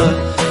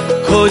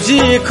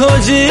 खोजी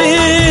खोजी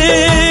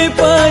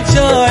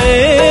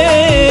पछाएर,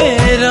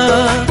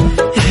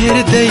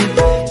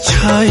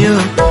 भयो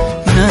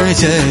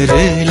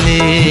नजरले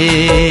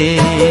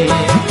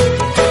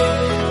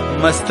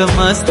मस्त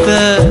मस्त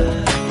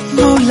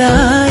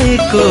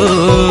मौलाएको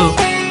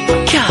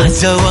क्या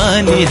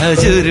जवानी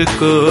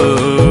हजुरको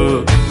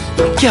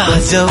क्या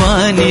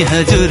जवानी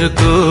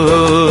हजुरको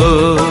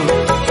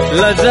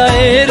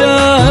लजाएर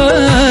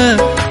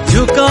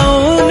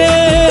झुकाउने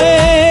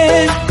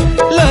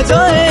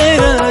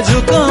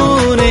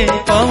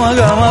पमा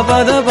गमा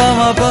पद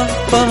पमा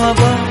पमा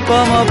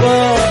पमा प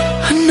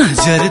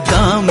नजर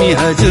दामी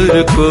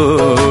हजुरको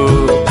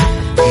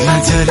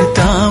नजर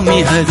दामी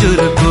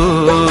हजुरको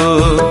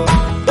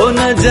ओ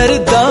नजर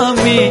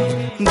दामी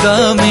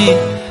दामी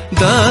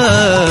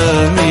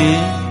दामी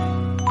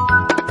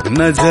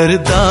नजर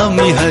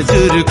दामी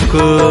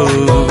हजुरको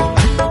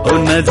ओ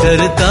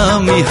नजर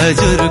दामी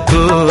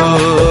हजुरको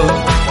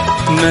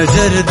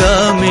नजर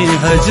दामी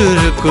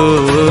हजुरको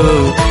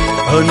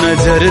ओ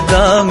नजर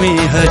दामी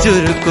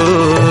हजुरको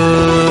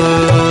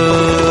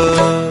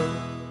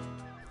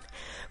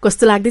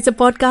कस्तो लाग्दैछ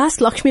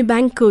पडकास्ट लक्ष्मी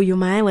ब्याङ्कको यो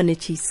माया भन्ने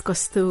चिज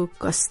कस्तो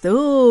कस्तो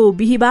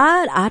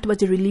बिहिबार 8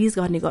 बजे रिलिज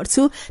गर्ने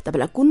गर्छु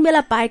तपाईलाई कुन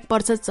बेला पाएक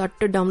पर्छ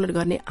चट्ट डाउनलोड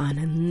गर्ने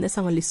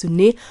आनन्दसँगले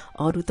सुन्ने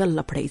अरू त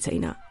लफडै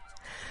छैन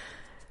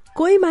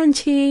कोही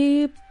मान्छे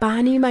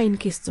पानीमा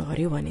इनकेस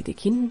झर्यो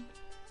भनेदेखि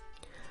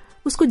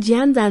उसको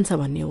ज्यान जान्छ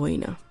भन्ने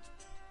होइन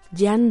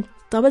ज्यान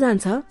तब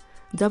जान्छ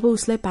जब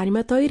उसलाई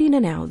पानीमा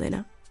तैरिन नै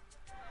आउँदैन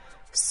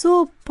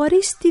सो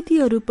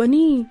परिस्थितिहरू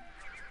पनि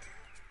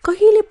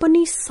कहिले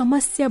पनि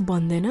समस्या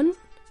बन्दैनन्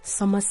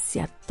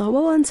समस्या तब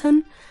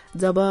बन्छन्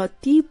जब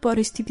ती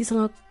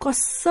परिस्थितिसँग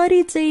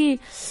कसरी चाहिँ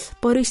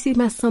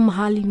परिस्थितिमा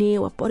सम्हालिने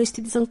वा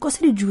परिस्थितिसँग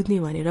कसरी जुझ्ने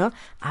भनेर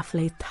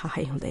आफूलाई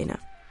थाहै हुँदैन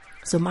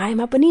सो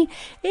मायामा पनि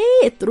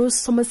यत्रो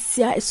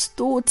समस्या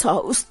यस्तो छ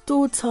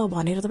उस्तो छ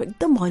भनेर तपाईँ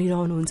एकदम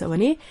भनिरहनुहुन्छ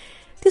भने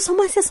त्यो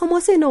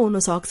समस्या नहुन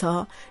सक्छ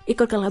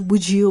एकअर्कालाई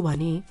बुझियो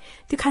भने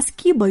त्यो खास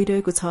के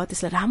भइरहेको छ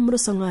त्यसलाई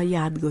राम्रोसँग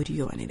याद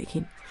गरियो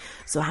भनेदेखि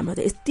सो हाम्रो त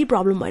यति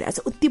प्रब्लम भइरहेछ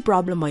उति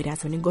प्रब्लम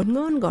भइरहेछ भने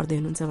गनगन गर्दै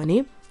हुनुहुन्छ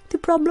भने त्यो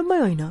प्रब्लममै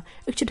होइन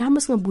एकचोटि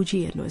राम्रोसँग बुझी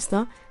हेर्नुहोस् त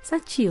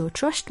साँच्ची हो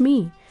ट्रस्ट मी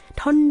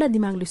ठन्डा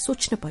दिमागले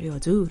सोच्न पर्यो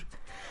हजुर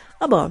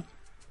अब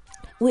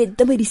ऊ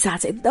एकदमै रिसा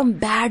छ एकदम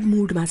ब्याड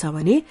मुडमा छ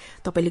भने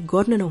तपाईँले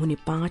गर्न नहुने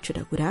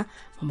 5वटा कुरा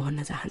म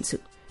भन्न चाहन्छु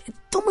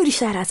एकदमै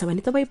रिसाइरहेछ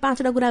भने तपाईँ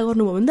 5वटा कुरा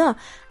गर्नुभयो भने त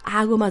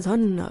आगोमा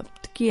झन्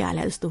के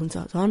हाले जस्तो हुन्छ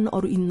झन्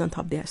अरू इन्धन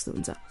थप्दै जस्तो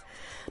हुन्छ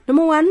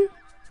नम्बर 1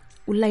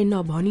 उसलाई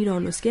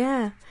नभनिरहनुहोस् क्या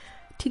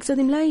ठिक छ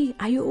तिमीलाई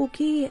are you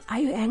okay are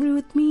you angry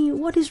with me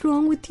what is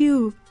wrong with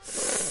you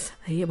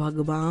हे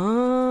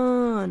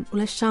भगवान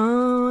उसलाई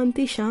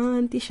शान्ति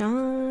शान्ति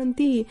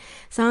शान्ति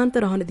शान्त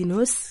रहन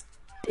दिनुहोस्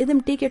एकदम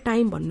टेक यर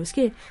टाइम भन्नुहोस्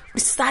के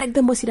साह्रै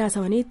एकदम बसिरहेछ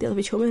भने त्यो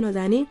तपाईँ छेउमै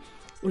नजाने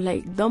उसलाई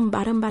एकदम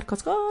बारम्बार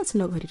कचकच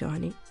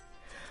नगरिरहने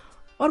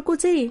अर्को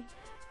चाहिँ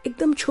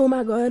एकदम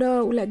छेउमा गएर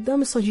उसलाई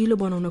एकदम सजिलो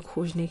बनाउन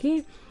खोज्ने कि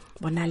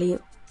भन्नाले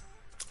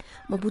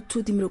म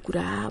बुझ्छु तिम्रो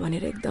कुरा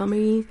भनेर एकदम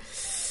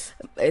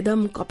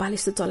कपाल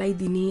यस्तो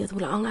चलाइदिने अथवा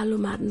उसलाई अँगालो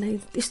मार्ने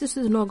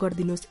त्यस्तो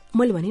नगरिदिनुहोस्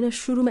मैले भने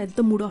सुरुमा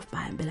एकदम मुड अफ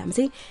भयो बेलामा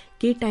चाहिँ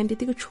केही टाइम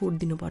त्यतिकै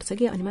छोडिदिनुपर्छ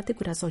कि अनि मात्रै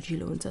कुरा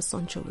सजिलो हुन्छ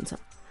सन्चो हुन्छ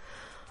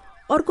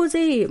अर्को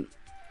चाहिँ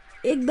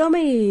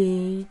एकदमै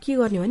के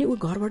गर्ने भने ऊ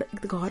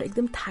घर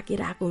एकदम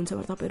थाकेर आएको हुन्छ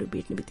भने तपाईँहरू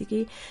भेट्ने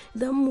बित्तिकै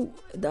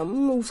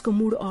एकदम उसको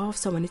मुड अफ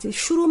छ भने चाहिँ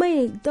सुरुमै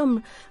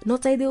एकदम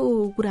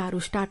नचाहिँदो कुराहरू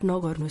स्टार्ट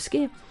नगर्नुहोस्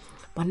के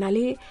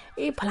भन्नाले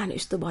फलाना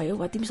यस्तो भयो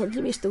वा तिमी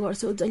सजिलै यस्तो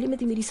गर्छौ जहिलेमा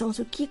तिमी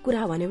रिसाउँछौ के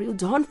कुरा भन्यो भने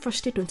झन्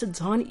फ्रस्ट्रेट हुन्छ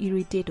झन्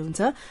इरिटेट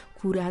हुन्छ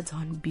कुरा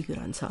झन्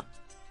बिग्रन्छ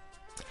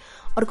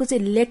अर्को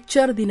चाहिँ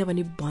लेक्चर दिन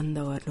पनि बन्द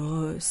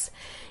गर्नुहोस्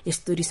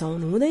यस्तो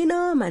रिसाउनु हुँदैन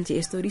मान्छे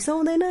यस्तो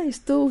रिसाउँदैन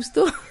यस्तो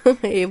उस्तो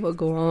हे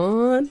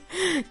भगवान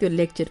त्यो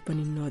लेक्चर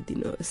पनि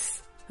नदिनुहोस्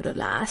र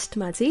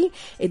लास्टमा चाहिँ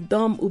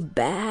एकदम ऊ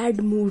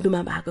ब्याड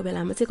मुडमा भएको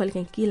बेलामा चाहिँ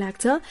कहिलेकाहीँ के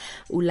लाग्छ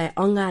उसलाई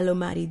अँगालो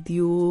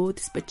मारिदियो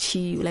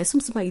त्यसपछि उसलाई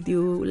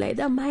सुमसुमाइदियो उसलाई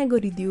एकदम माया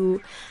गरिदियो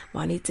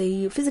भने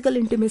चाहिँ फिजिकल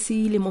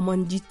इन्टिमेसीले म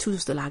मन जित्छु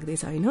जस्तो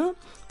लाग्दैछ होइन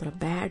तर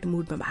ब्याड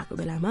मुडमा भएको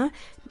बेलामा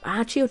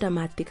 8वटा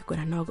माथिको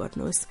कुरा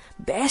नगर्नुहोस्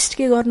बेस्ट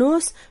के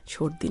गर्नुहोस्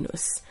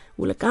छोडिदिनुहोस्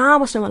उसलाई कहाँ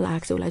बस्न मन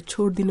लाग्छ उसलाई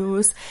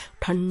छोडिदिनुहोस्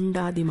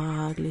ठन्डा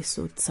दिमागले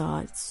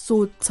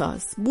सोध्छ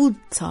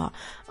बुझ्छ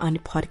अनि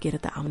फर्केर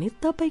त आउने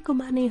तपाईँको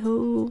माने हो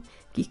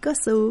कि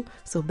कसो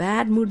सो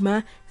ब्याड मुडमा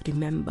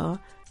रिमेम्बर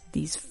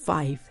दिज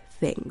 5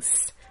 थिङ्स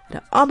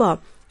र अब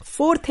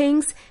 4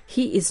 things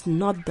he is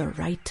not the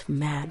right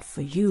man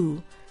for you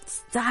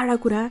 4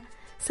 कुरा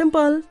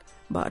सिम्पल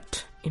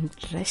बट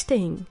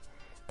इन्ट्रेस्टिङ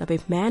तपाईँ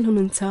म्यान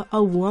हुनुहुन्छ अ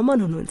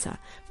वुमन हुनुहुन्छ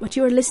but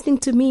you are listening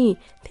to me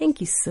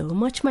thank you so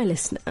much my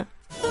listener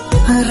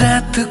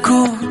रातको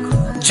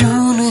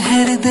जुन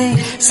हेर्दै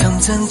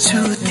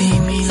सम्झन्छु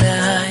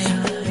तिमीलाई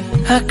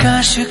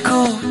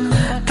आकाशको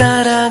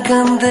तारा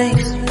गन्दै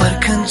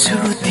पर्खन्छु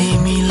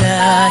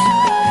तिमीलाई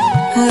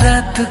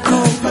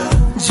रातको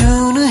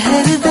जुन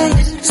हेर्दै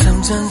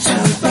सम्झन्छु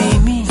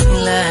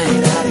तिमीलाई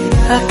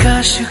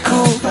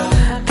आकाशको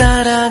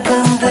तारा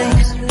गन्दै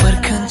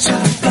पर्खन्छु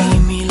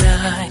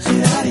तिमीलाई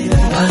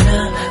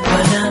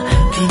भन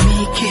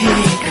तिमी के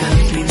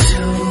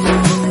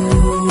कल्पिन्छौ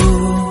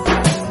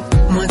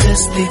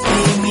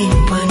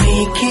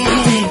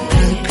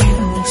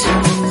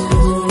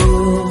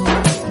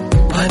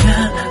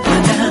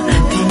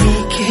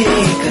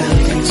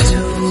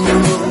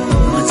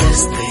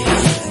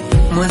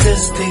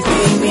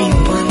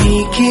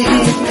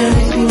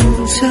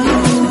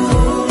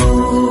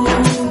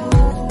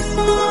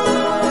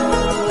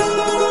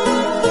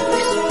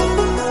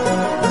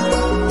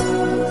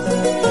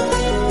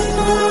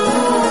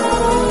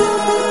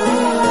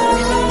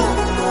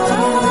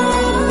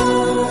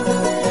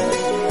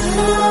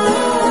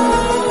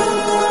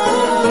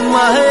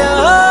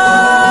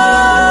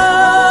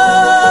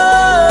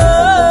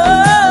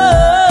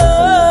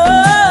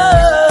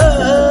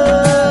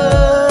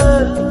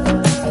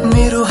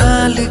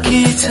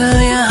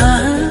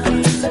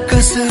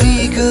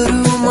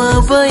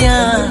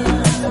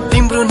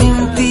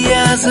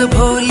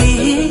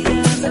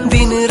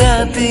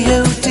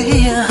एउटै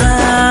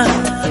यहाँ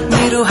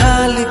मेरो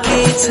हाल के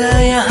छ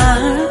यहाँ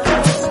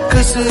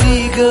कसरी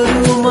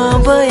गरौँ म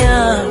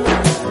बयाँ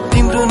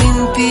तिम्रो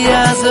निम्ति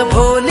आज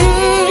भोलि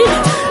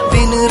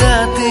दिन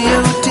रात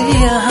एउटै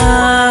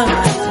यहाँ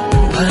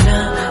भना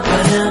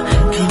भना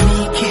तिमी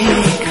के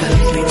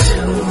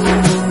कल्पिन्छौ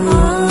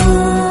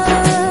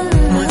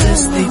म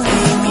जस्तै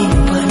तिमी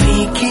पनि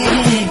के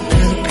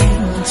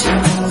कल्पिन्छौ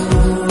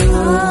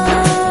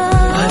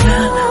भना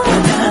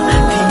भना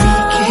तिमी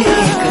के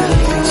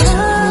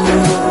कल्पिन्छौ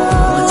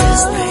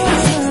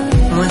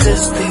म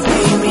जस्तै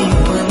तिमी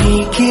पनि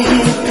के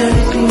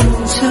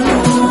कल्पिन्छौ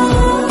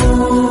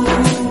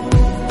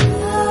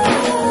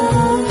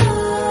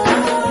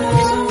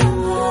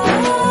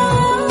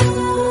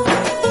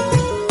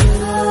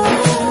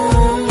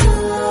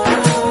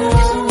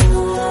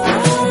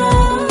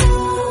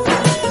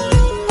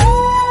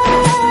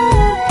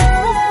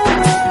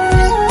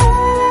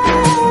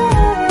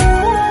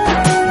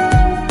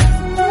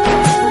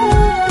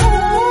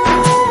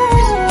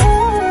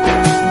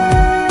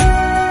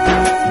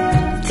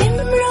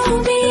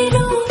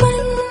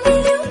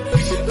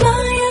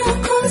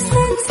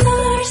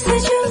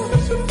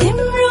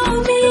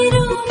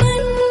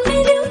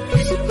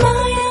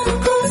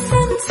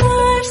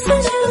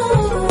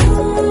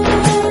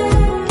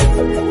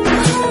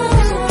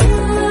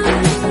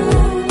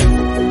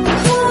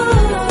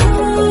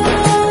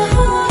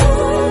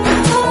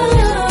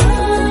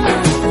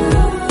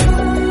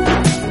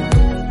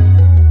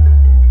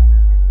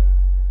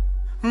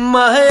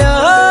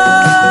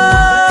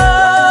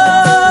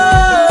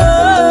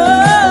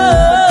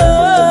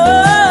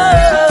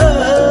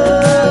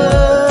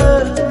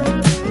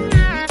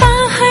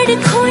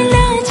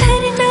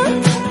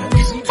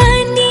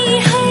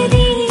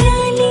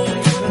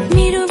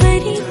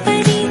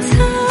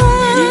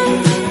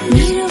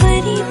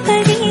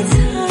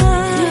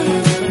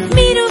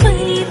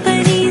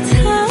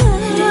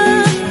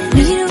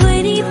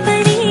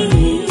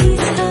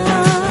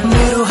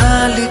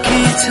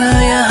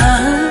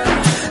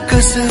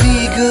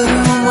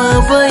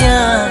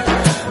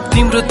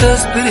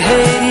तस्बिर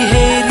हेरी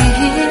हेरी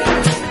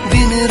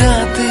दिन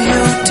रात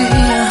एउटै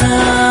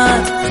यहाँ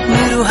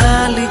मेरो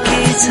हाल के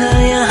छ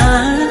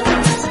यहाँ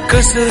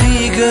कसरी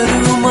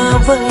गरौँ म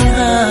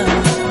बयाँ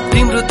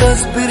तिम्रो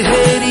तस्बिर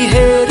हेरी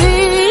हेरी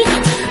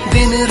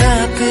दिन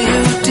रात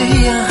एउटै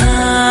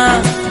यहाँ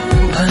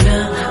भना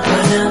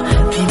भना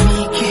तिमी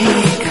के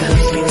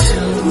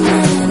कल्पिन्छौ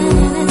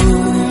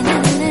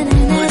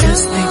म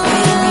जस्तै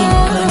तिमी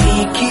पनि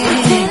के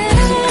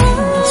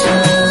कल्पिन्छौ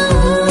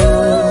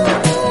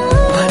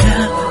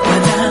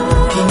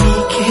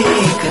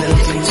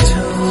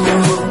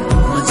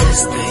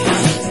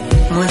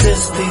म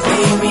जस्तै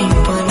तिमी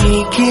पनि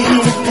के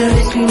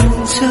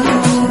तडपिन्छौ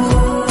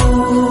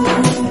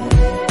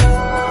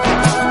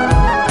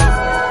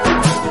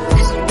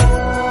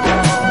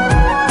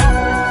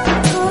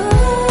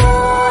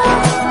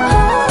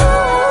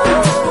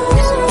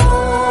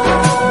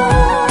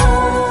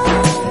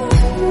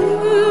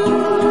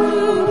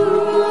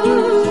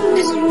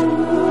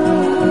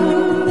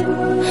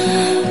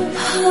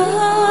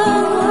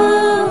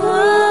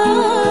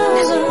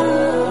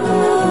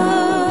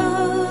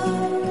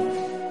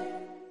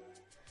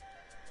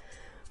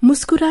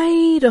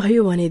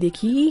मुस्कुराइरह्यो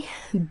भनेदेखि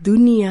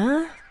दुनिया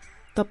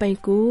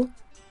तपाईको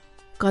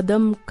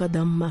कदम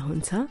कदममा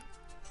हुन्छ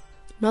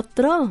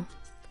नत्र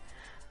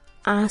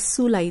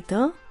आँसुलाई त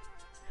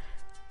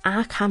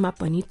आँखामा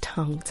पनि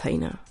ठाउँ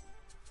छैन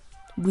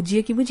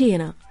बुझियो कि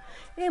बुझिएन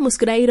ए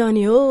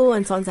मुस्कुराइरहने हो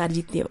अनि संसार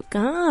जित्ने हो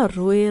कहाँ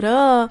रोएर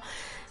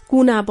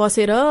कुना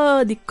बसेर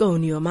दिक्क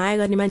हुने हो माया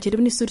गर्ने मान्छेले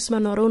पनि सुरुमा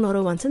नरौ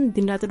नरौ भन्छन्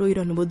दिनरात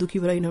रोइरहनु भयो दुखी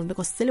भइरहनु भने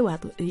कसैले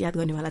याद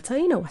गर्नेवाला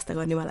छैन वास्ता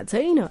गर्नेवाला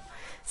छैन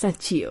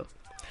साँच्ची हो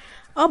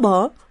अब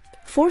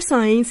for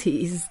science he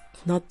is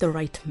not the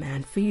right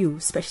man for you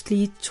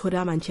especially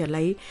छोरी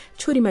मान्छेहरूलाई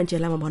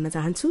म भन्न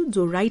चाहन्छु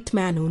जो राइट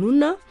म्यान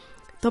हुनुहुन्न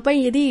तपाई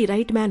यदि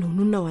राइट म्यान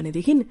हुनुहुन्न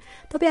भनेदेखि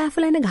तपाई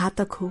आफूलाई नै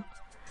घातक हो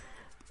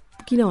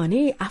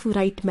किनभने आफू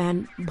राइट म्यान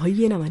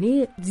भइएन भने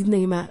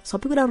जिन्दगीमा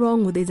सबै कुरा रङ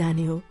हुँदै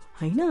जाने हो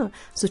हैन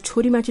सो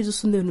छोरी मान्छे जो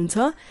सुन्दै हुनुहुन्छ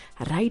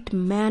राइट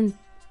म्यान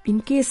इन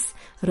केस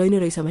रहिन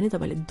रहेछ भने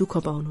तपाईले दुःख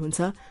पाउनुहुन्छ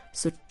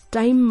सो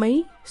टाइममै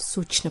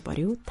सोच्न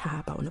पर्यो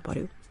थाहा पाउन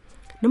पर्यो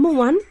नम्बर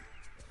 1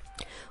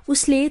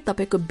 उसले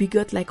तपाईको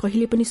विगतलाई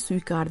कहिले पनि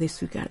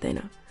स्वीकार्दैन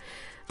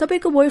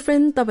तपाईको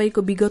बोयफ्रेन्ड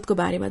तपाईको विगतको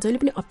बारेमा जहिले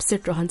पनि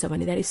अपसेट रहन्छ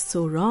भने दैट इज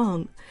सो रङ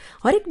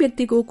हरेक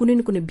व्यक्तिको कुनै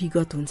न कुनै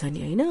विगत हुन्छ नि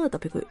हैन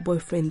तपाईको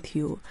बोयफ्रेन्ड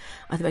थियो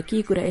अथवा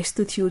के कुरा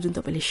यस्तो थियो जुन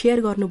तपाईले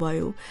शेयर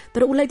गर्नुभयो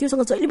तर उलाई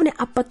त्योसँग जहिले पनि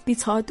आपत्ति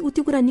छ उ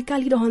त्यो कुरा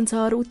निकालिरहन्छ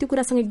र उ त्यो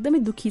कुरासँग एकदमै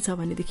दुखी छ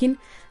भनेदेखि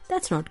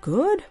दैट्स नट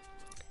गुड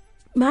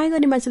माया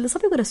गर्ने मान्छेले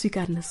सबै कुरा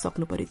स्वीकार्न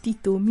सक्नु पर्यो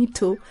तितो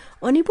मिठो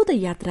अनि पो त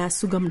यात्रा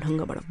सुगम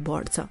ढंगबाट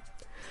बढ्छ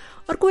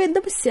अर्को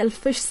एकदम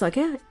सेल्फिश छ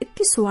क्या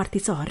यति स्वार्थी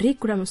छ हरेक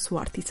कुरामा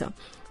स्वार्थी छ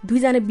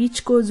दुईजना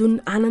बीचको जुन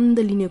आनन्द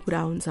लिने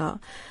कुरा हुन्छ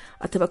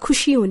अथवा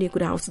खुशी हुने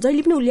कुरा आउँछ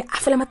जहिले पनि उले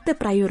आफूलाई मात्रै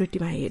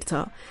प्रायोरिटीमा हेर्छ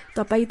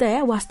तपाई त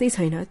वास्तै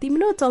छैन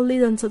तिम्रो चल्दै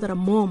जान्छ तर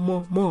म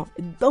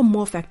एकदम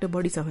म फ्याक्टर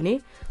बढी छ भने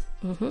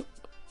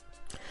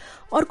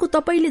अर्को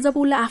तपाईले जब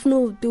उसलाई आफ्नो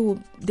त्यो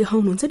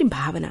देखाउनुहुन्छ नि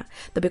भावना,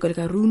 तपाईँ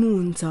कहिलेकाहीँ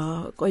रुनुहुन्छ,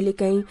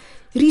 कहिलेकाहीँ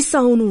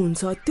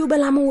रिसाउनुहुन्छ, त्यो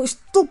बेलामा ऊ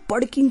यस्तो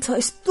पड्किन्छ,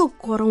 यस्तो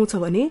कराउँछ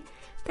भने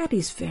द्याट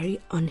इज भेरी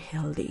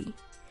अनहेल्दी।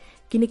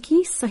 किनकि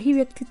सही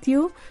व्यक्ति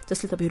थियो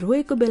जसले तपाईँ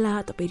रोएको बेला,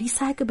 तपाईँ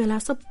रिसाएको बेला,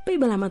 सबै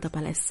बेलामा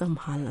तपाईँलाई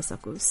सम्हाल्न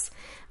सकोस्।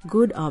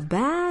 गुड अर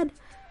ब्याड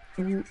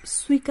ऊ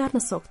स्वीकार्न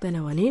सक्दैन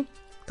भने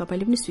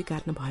तपाईँले पनि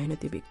स्वीकार्न भएन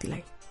त्यो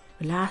व्यक्तिलाई।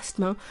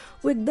 लास्टमा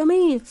ऊ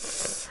एकदमै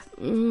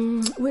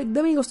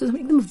कस्तो छ,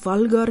 एकदम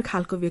भल्गर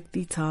खालको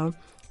व्यक्ति छ,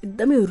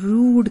 एकदमै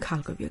रुड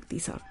खालको व्यक्ति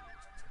छ।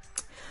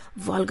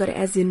 भल्गर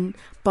एज इन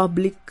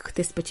पब्लिक,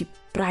 त्यसपछि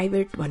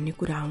प्राइभेट भन्ने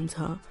कुरा हुन्छ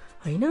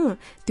होइन।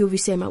 त्यो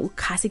विषयमा ऊ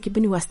खासै के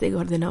पनि वास्तै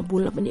गर्दैन,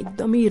 बोल्न पनि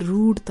एकदमै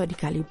रुड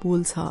तरिकाले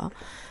बोल्छ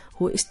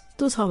हो।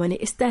 यस्तो छ भने,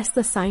 यस्ता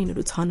यस्ता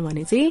साइनहरू छन्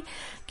भने चाहिँ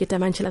केटा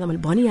मान्छेलाई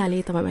मैले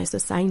भनिहालेँ, तपाईँमा यस्तो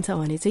साइन छ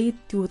भने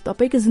चाहिँ त्यो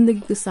तपाईँको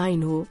जिन्दगीको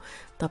साइन हो।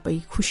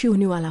 तपाईँ खुसी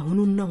हुनेवाला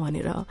हुनुहुन्न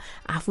भनेर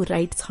आफू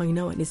राइट छैन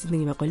भने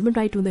जिन्दगीमा कहिले पनि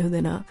राइट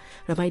हुँदैन।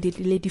 र माइ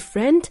डियर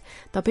फ्रेन्ड,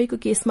 तपाईँको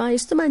केसमा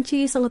यस्तो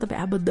मान्छेसँग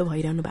तपाईँ आबद्ध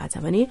भइरहनु भएको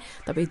छ भने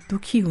तपाईँ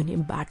दुखी हुने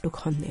बाटो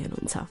खन्दै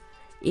हुनुहुन्छ।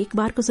 एक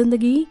बारको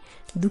जिन्दगी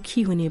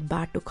दुखी हुने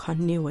बाटो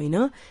खन्ने होइन,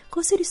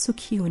 कसरी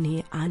सुखी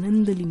हुने,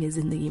 आनन्द लिने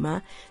जिन्दगीमा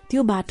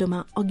त्यो बाटोमा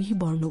अघि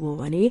बढ्नुभयो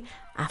भने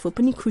आफू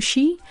पनि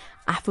खुसी,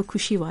 आफू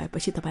खुसी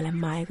भएपछि तपाईँलाई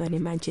माया गर्ने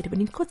मान्छेहरू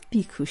पनि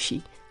कति खुसी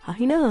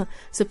होइन।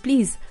 सो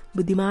प्लिज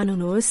बुद्धिमान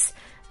हुनुहोस्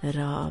र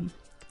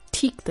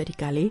ठिक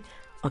तरिकाले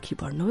अघि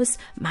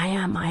बढ्नुहोस्।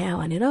 माया माया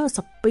भनेर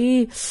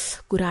सबै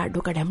कुरा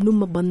ढोका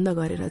ढ्याम्डुममा बन्द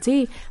गरेर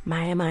चाहिँ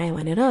माया माया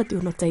भनेर त्यो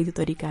नचाहिँदो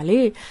तरिकाले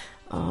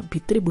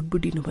भित्रै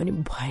बुटबुटिनु पनि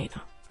भएन।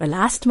 र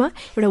लास्टमा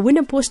एउटा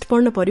विनर पोस्ट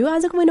पढ्न पर्यो।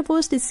 आजको winner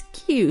post is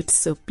cute,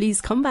 so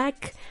please come back,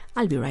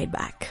 I'll be right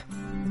back.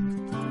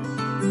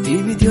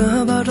 तिमी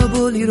त्यहाँबाट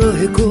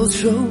बोलिरहेको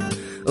छौ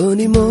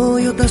अनि म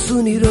यता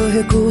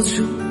सुनिरहेको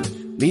छु,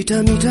 मिठा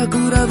मिठा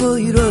कुरा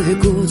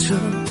भइरहेको छ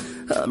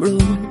हाम्रो,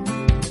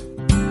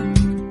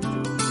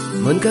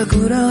 मनका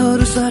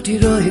कुराहरू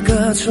साटिरहेका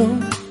छौ,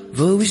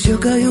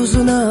 भविष्यका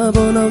योजना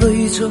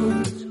बनाउँदैछौ,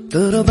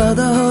 तर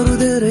बाधाहरू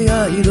धेरै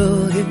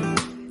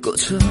आइरहेको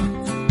छ।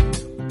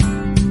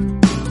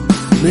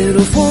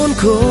 मेरो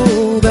फोनको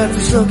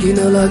ब्याट्री सकिन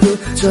लाग्यो,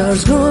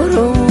 चार्ज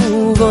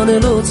गरौँ भने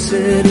लोड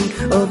सेडिङ,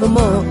 अब म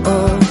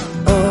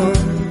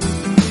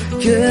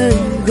के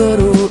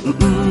गरौँ,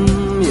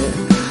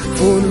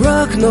 फोन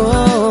राख्न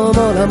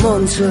मलाई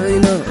मन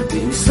छैन,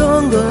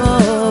 तिमीसँग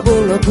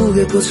बोल्न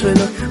पुगेको छैन,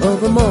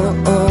 अब म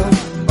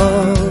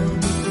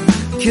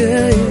के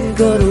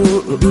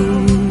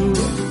गरौँ।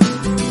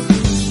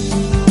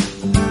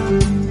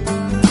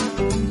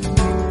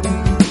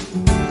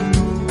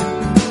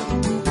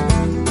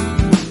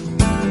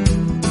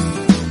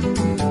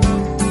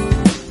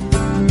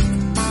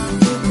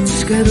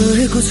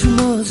 रहेको छु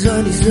म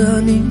जानी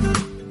जानी,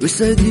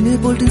 रिसाइदिने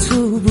पल्टिन्छौ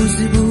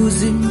बुझी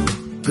बुझी,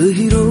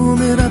 गहिरो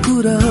मेरा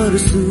कुराहरू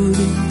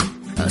सुनि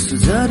आँसु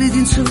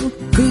झारिदिन्छौ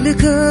कहिले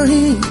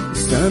काहीँ,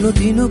 सानो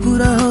तिनो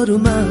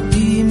कुराहरूमा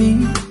तिमी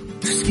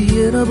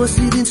ठुस्किएर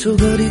बसिदिन्छौ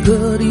घरि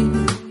घरि,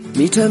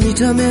 मिठा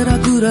मिठा मेरा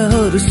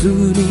कुराहरू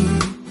सुनि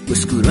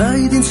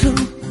मुस्कुराइदिन्छौ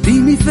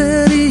तिमी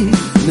फेरि।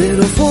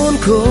 मेरो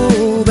फोनको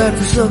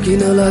ब्याट्री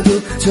सकिन लाग्यो,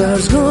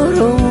 चार्ज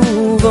गरौँ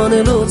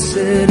भने लोड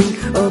सेडिङ,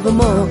 अब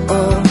म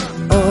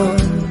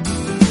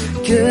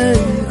के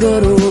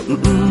गरौँ,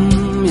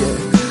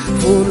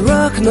 फोन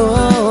राख्न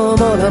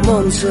मलाई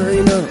मन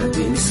छैन,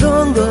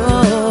 तिमीसँग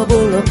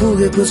बोल्न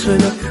पुगेको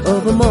छैन,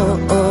 अब म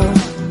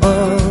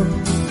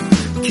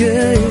के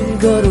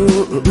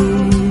गरौँ।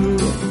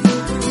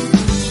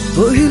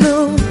 पहिलो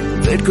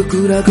भेटको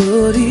कुरा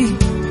गरी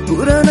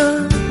पुराना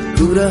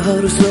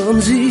कुराहरू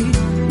सम्झी,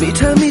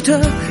 मिठा मिठा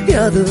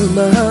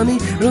यादमा हामी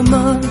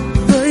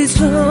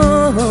रमाउँदैछौँ,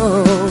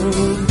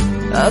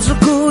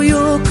 आजको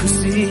यो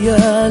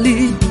खुसियाली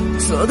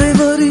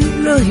सधैँभरि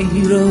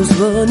रहिरहोस्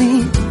भनी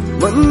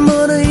मनमा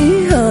नै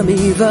हामी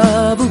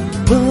भावुक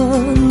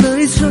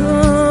बन्दैछौँ।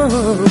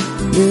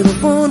 मेरो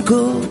फोनको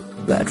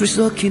ब्याट्री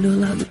सकिन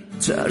लाग्यो,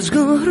 चार्ज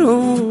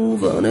गरौँ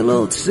भने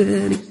लोड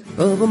सेडिङ,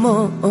 अब म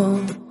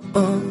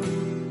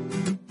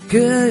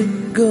के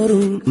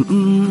गरौँ,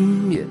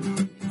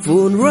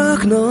 फोन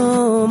राख्न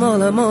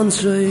मलाई मन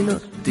छैन,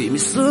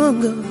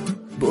 तिमीसँग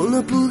बोल्न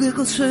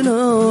पुगेको छैन,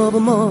 अब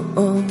म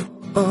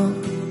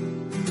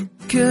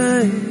के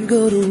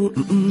गरौँ।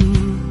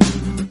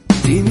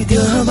 तिमी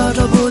त्यहाँबाट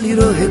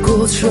बोलिरहेको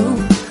छौ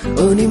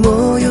अनि म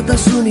यता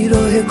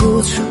सुनिरहेको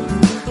छु,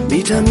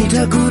 मिठा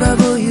मिठा कुरा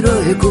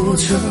भइरहेको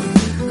छ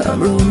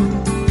हाम्रो,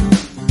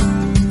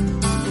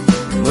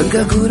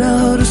 मनका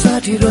कुराहरू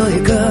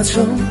साटिरहेका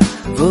छौ,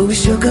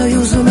 भविष्यका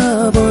योजना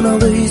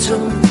बनाउँदैछौ,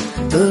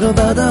 तर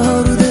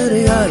बाधाहरू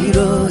धेरै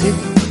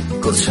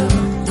आइरहेको छ।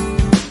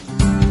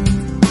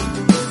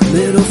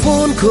 मेरो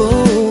फोनको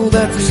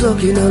ब्याट्री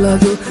सकिन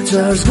लाग्यो,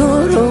 चार्ज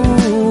गरौँ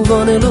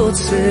भने लोड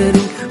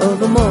सेडिङ, अब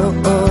म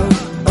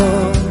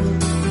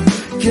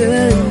के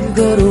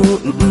गरौँ,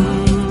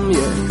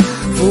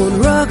 फोन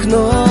राख्न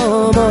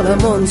मलाई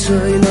मन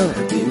छैन,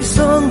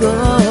 तिमीसँग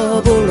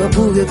बोल्न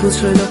पुगेको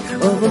छैन,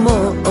 अब म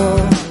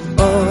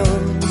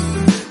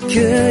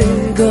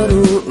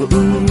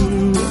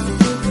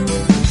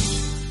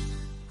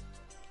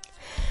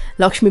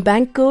लक्ष्मी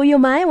ब्याङ्कको यो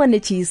माया भन्ने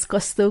चिज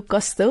कस्तो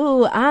कस्तो।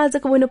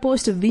 आजको मेरो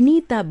पोस्ट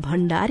विनिता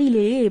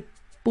भण्डारीले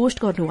पोस्ट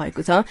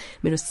गर्नुभएको छ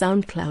मेरो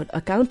साउन्ड क्लाउड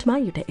अकाउन्टमा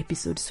एउटा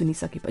एपिसोड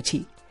सुनिसकेपछि।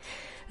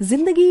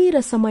 जिन्दगी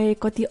र समय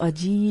कति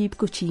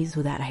अजीबको चिज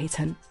हुँदा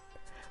रहेछन्।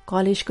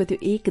 कलेजको त्यो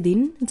एक दिन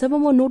जब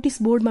म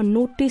नोटिस बोर्डमा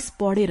नोटिस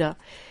पढेर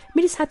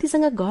मेरो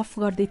साथीसँग गफ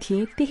गर्दै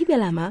थिएँ, त्यही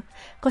बेलामा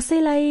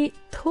कसैलाई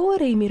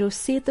थोरै मेरो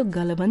सेतो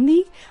गलबन्दी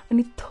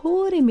अनि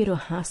थोरै मेरो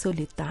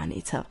हाँसोले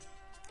तानेछ।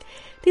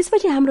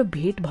 त्यसपछि हाम्रो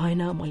भेट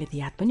भएन, मैले त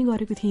याद पनि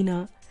गरेको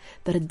थिइनँ।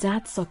 तर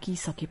जाँच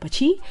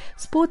सकिसकेपछि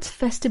स्पोर्ट्स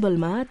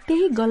फेस्टिभलमा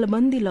त्यही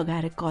गलबन्दी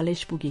लगाएर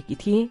कलेज पुगेकी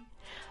थिएँ।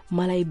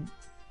 मलाई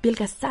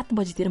बेलुका 7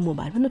 बजीतिर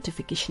मोबाइलमा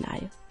नोटिफिकेसन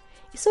आयो।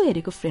 यसो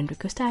हेरेको फ्रेन्ड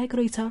रिक्वेस्ट आएको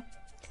रहेछ।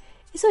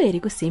 यसो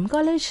हेरेको सेम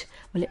कलेज।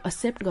 मैले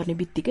एक्सेप्ट गर्ने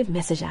बित्तिकै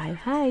मेसेज आयो,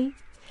 हाई।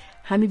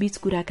 हामी बीच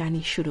कुराकानी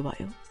सुरु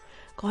भयो।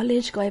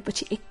 कलेज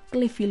गएपछि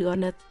एक्लै फिल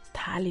गर्न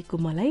थालेको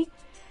मलाई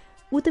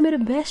ऊ त मेरो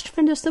बेस्ट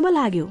फ्रेन्ड जस्तो पो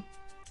लाग्यो।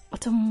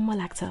 अचम्म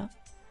लाग्छ।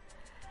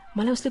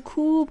 मलाई उसले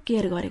खुब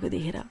केयर गरेको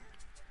देखेर।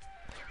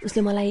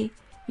 उसले मलाई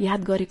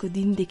याद गरेको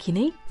दिनदेखि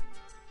नै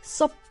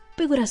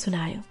सबै कुरा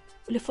सुनायो।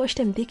 उसले फर्स्ट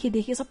टाइम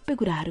देखे सबै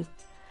कुराहरू।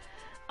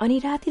 अनि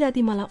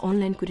राति मलाई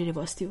अनलाइन कुरेर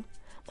बस्थ्यो।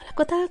 मलाई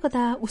कता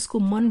कता उसको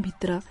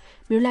मनभित्र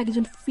मेरो लागि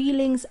जुन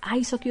फिलिङ्स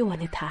आइसक्यो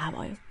भन्ने थाहा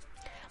भयो।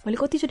 मैले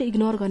कतिचोटि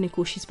इग्नोर गर्ने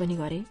कोसिस पनि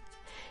गरेँ,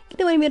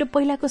 किनभने मेरो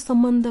पहिलाको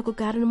सम्बन्धको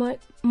कारण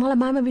मलाई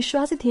मामा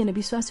विश्वासै थिएन,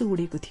 विश्वासै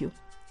उडेको थियो।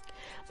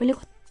 मैले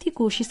कति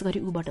कोसिस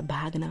गरेँ ऊबाट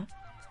भाग्न,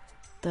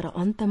 तर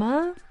अन्तमा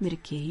मेरो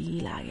केही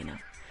लागेन।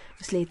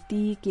 उसले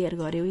यति केयर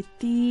गर्यो,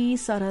 यति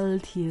सरल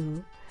थियो,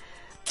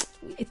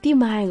 यति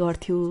माया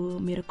गर्थ्यो,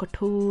 मेरो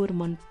कठोर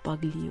मन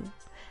पग्लियो।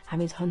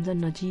 हामी झन्झन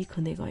नजिक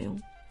हुँदै गयौँ।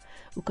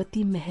 ऊ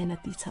कति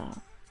मेहनती छ,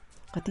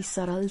 कति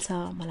सरल छ,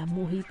 मलाई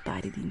मोहित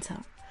पारिदिन्छ।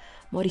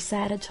 म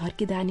रिसाएर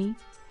झर्किँदा नि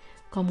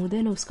कम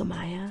हुँदैन उसको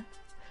माया।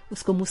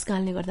 उसको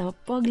मुस्कानले गर्दा म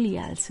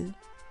पग्लिहाल्छु।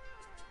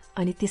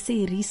 अनि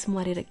त्यसै रिस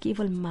मरेर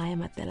केवल माया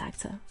मात्र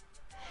लाग्छ।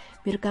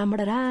 मेरो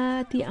कामबाट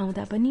राति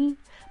आउँदा पनि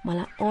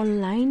मलाई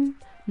अनलाइन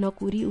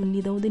नकुरी ऊ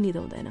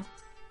निदाउँदैन।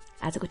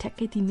 आजको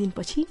ठ्याक्कै 3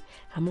 दिनपछि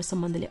हाम्रो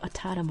सम्बन्धले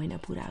 18 महिना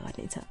पुरा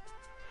गर्नेछ।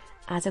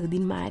 आजको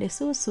दिनमा आएर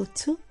यसो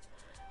सोध्छु,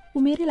 ऊ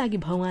मेरै लागि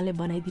भगवानले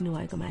बनाइदिनु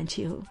भएको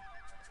मान्छे हो।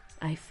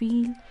 I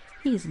feel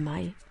he is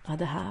my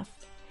other half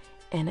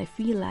and I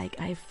feel like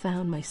I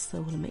found my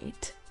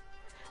soulmate.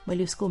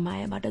 मैले उसको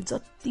मायाबाट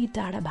जति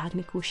टाढा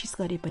भाग्ने कोसिस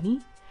गरे पनि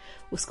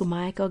उसको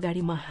मायाको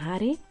अगाडि म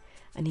हारेँ।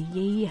 अनि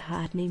यही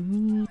हार नै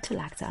मिठो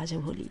लाग्छ आज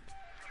भोलि।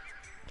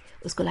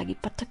 उसको लागि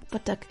पटक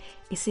पटक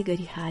यसै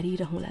गरी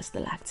हारिरहँला जस्तो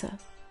लाग्छ।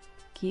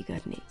 के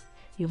गर्ने,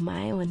 यो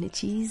माया भन्ने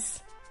चिज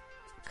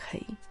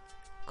खै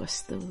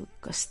कस्तो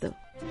कस्तो।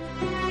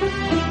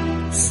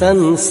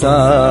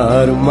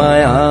 संसार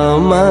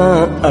मायामा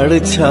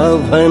अड्छ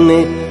भने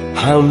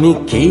हामी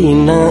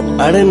किन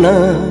अड्न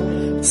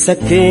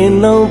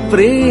सकेनौ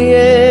प्रिय।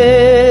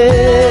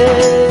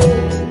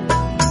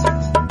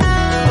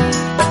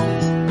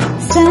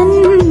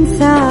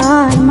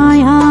 संसार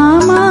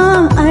मायामा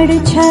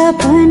अड्छ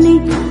भने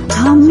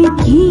हामी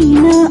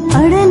किन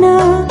अड्न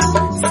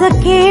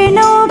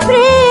सकेनौ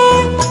प्रिय।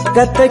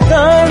 कतै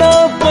काँडा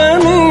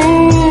पनि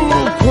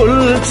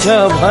फुल्छ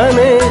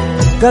भने,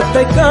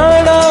 कतै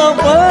काँडा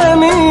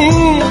पनि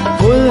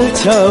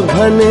फुल्छ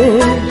भने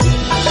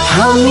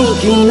हामी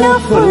किन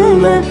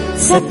फुल्न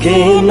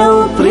सकेनौ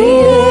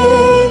प्रिय।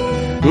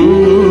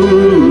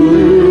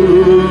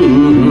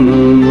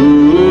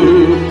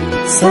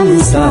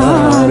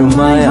 संसार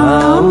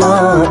मायामा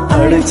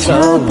अड्छ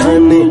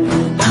भने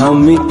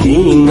हामी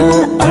किन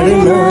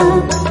अड्न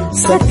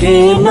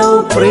सकेनौ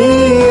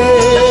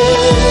प्रिय।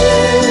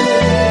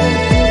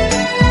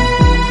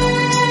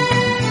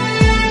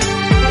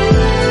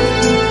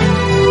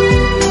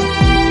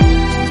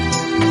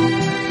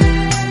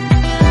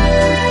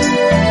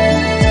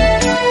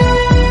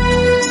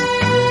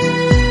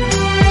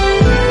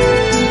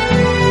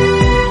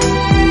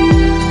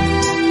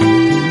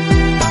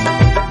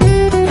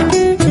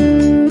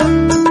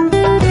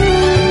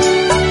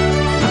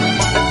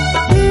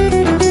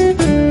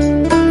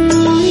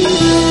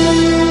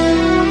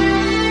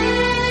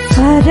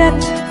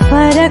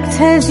 फरक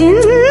छ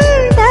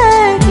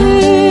जिन्दगी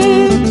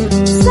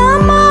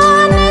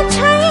समान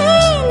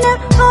छैन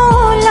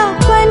औला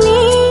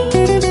पनि।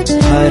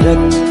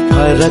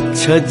 फरक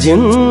छ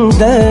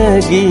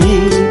जिन्दगी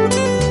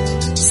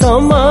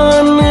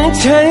समान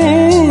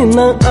छैन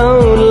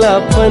औला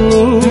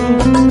पनि।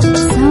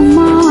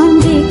 समान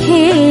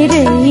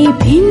देखेरै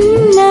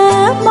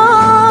भिन्नमा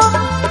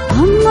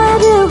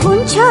अमर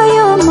हुन्छ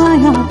यो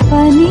माया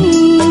पनि।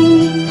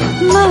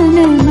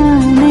 मनमा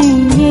नै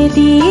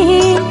यदि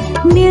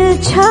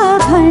मिल्छ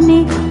भने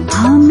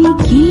हामी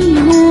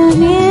किन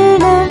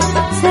मिल्न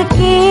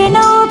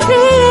सकेनौ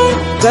प्रिय।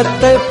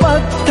 कतै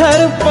पत्थर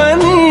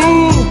पनि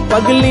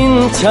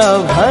पग्लिन्छ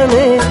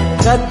भने,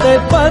 कतै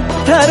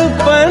पत्थर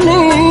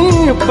पनि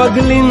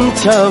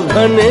पग्लिन्छ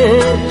भने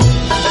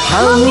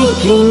हामी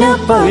किन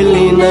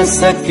पग्लिन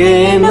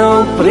सकेनौ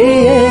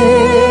प्रिय।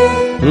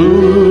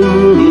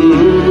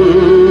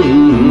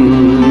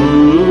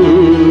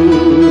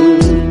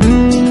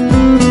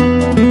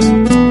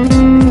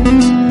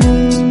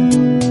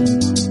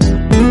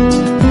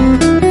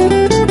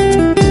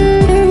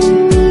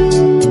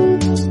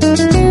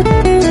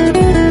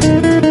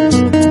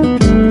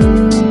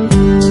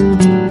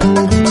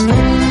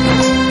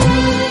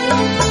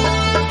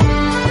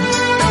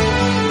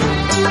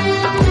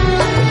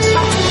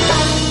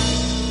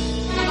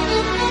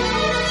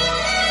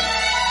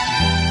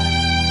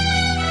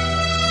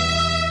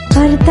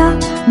 पर्दा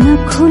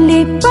नखुले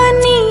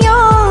पनि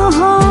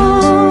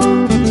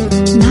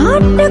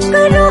नाटक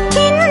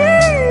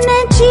रोकिन्न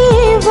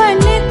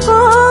जीवनको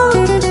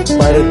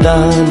पर्दा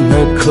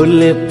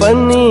नखुले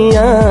पनि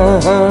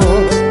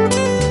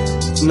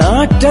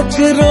नाटक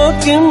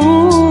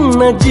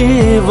रोकिन्न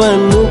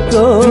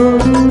जीवनको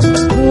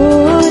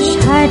होश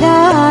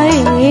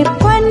हराए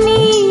पनि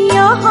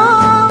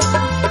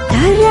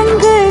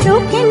तरंग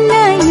रोकिन्न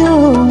यो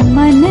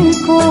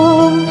मनको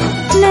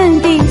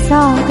नदी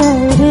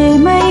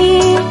सागरमै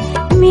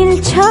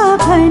मिल्छ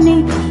भने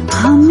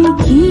हामी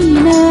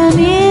किन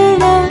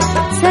मिल्न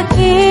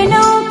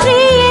सकेनौ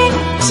प्रिय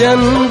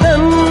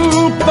चन्दन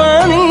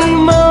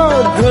पानीमा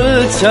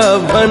घुल्छ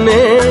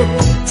भने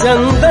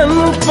चन्दन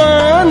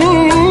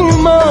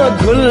पानीमा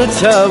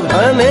घुल्छ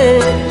भने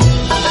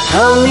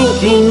हामी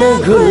किन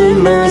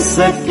घुल्न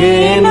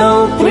सकेनौ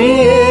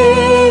प्रिय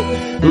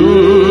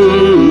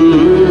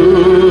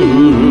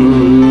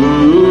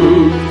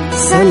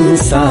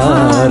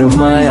संसार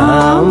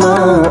मायामा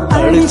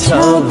अड्छ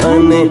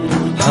भने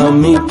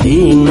हामी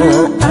किन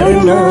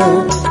अड्न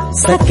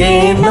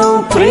सकेनौ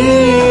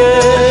प्रिय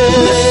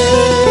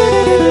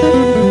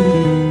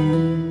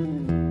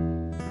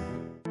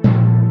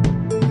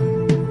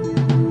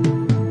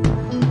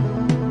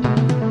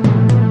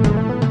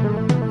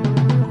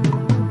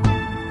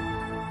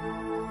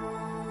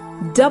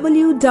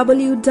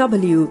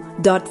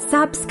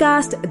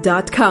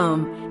www.sabscast.com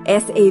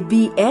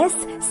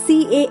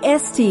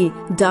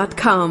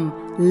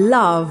sabscast.com.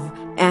 Love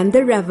and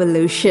the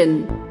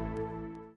Revolution.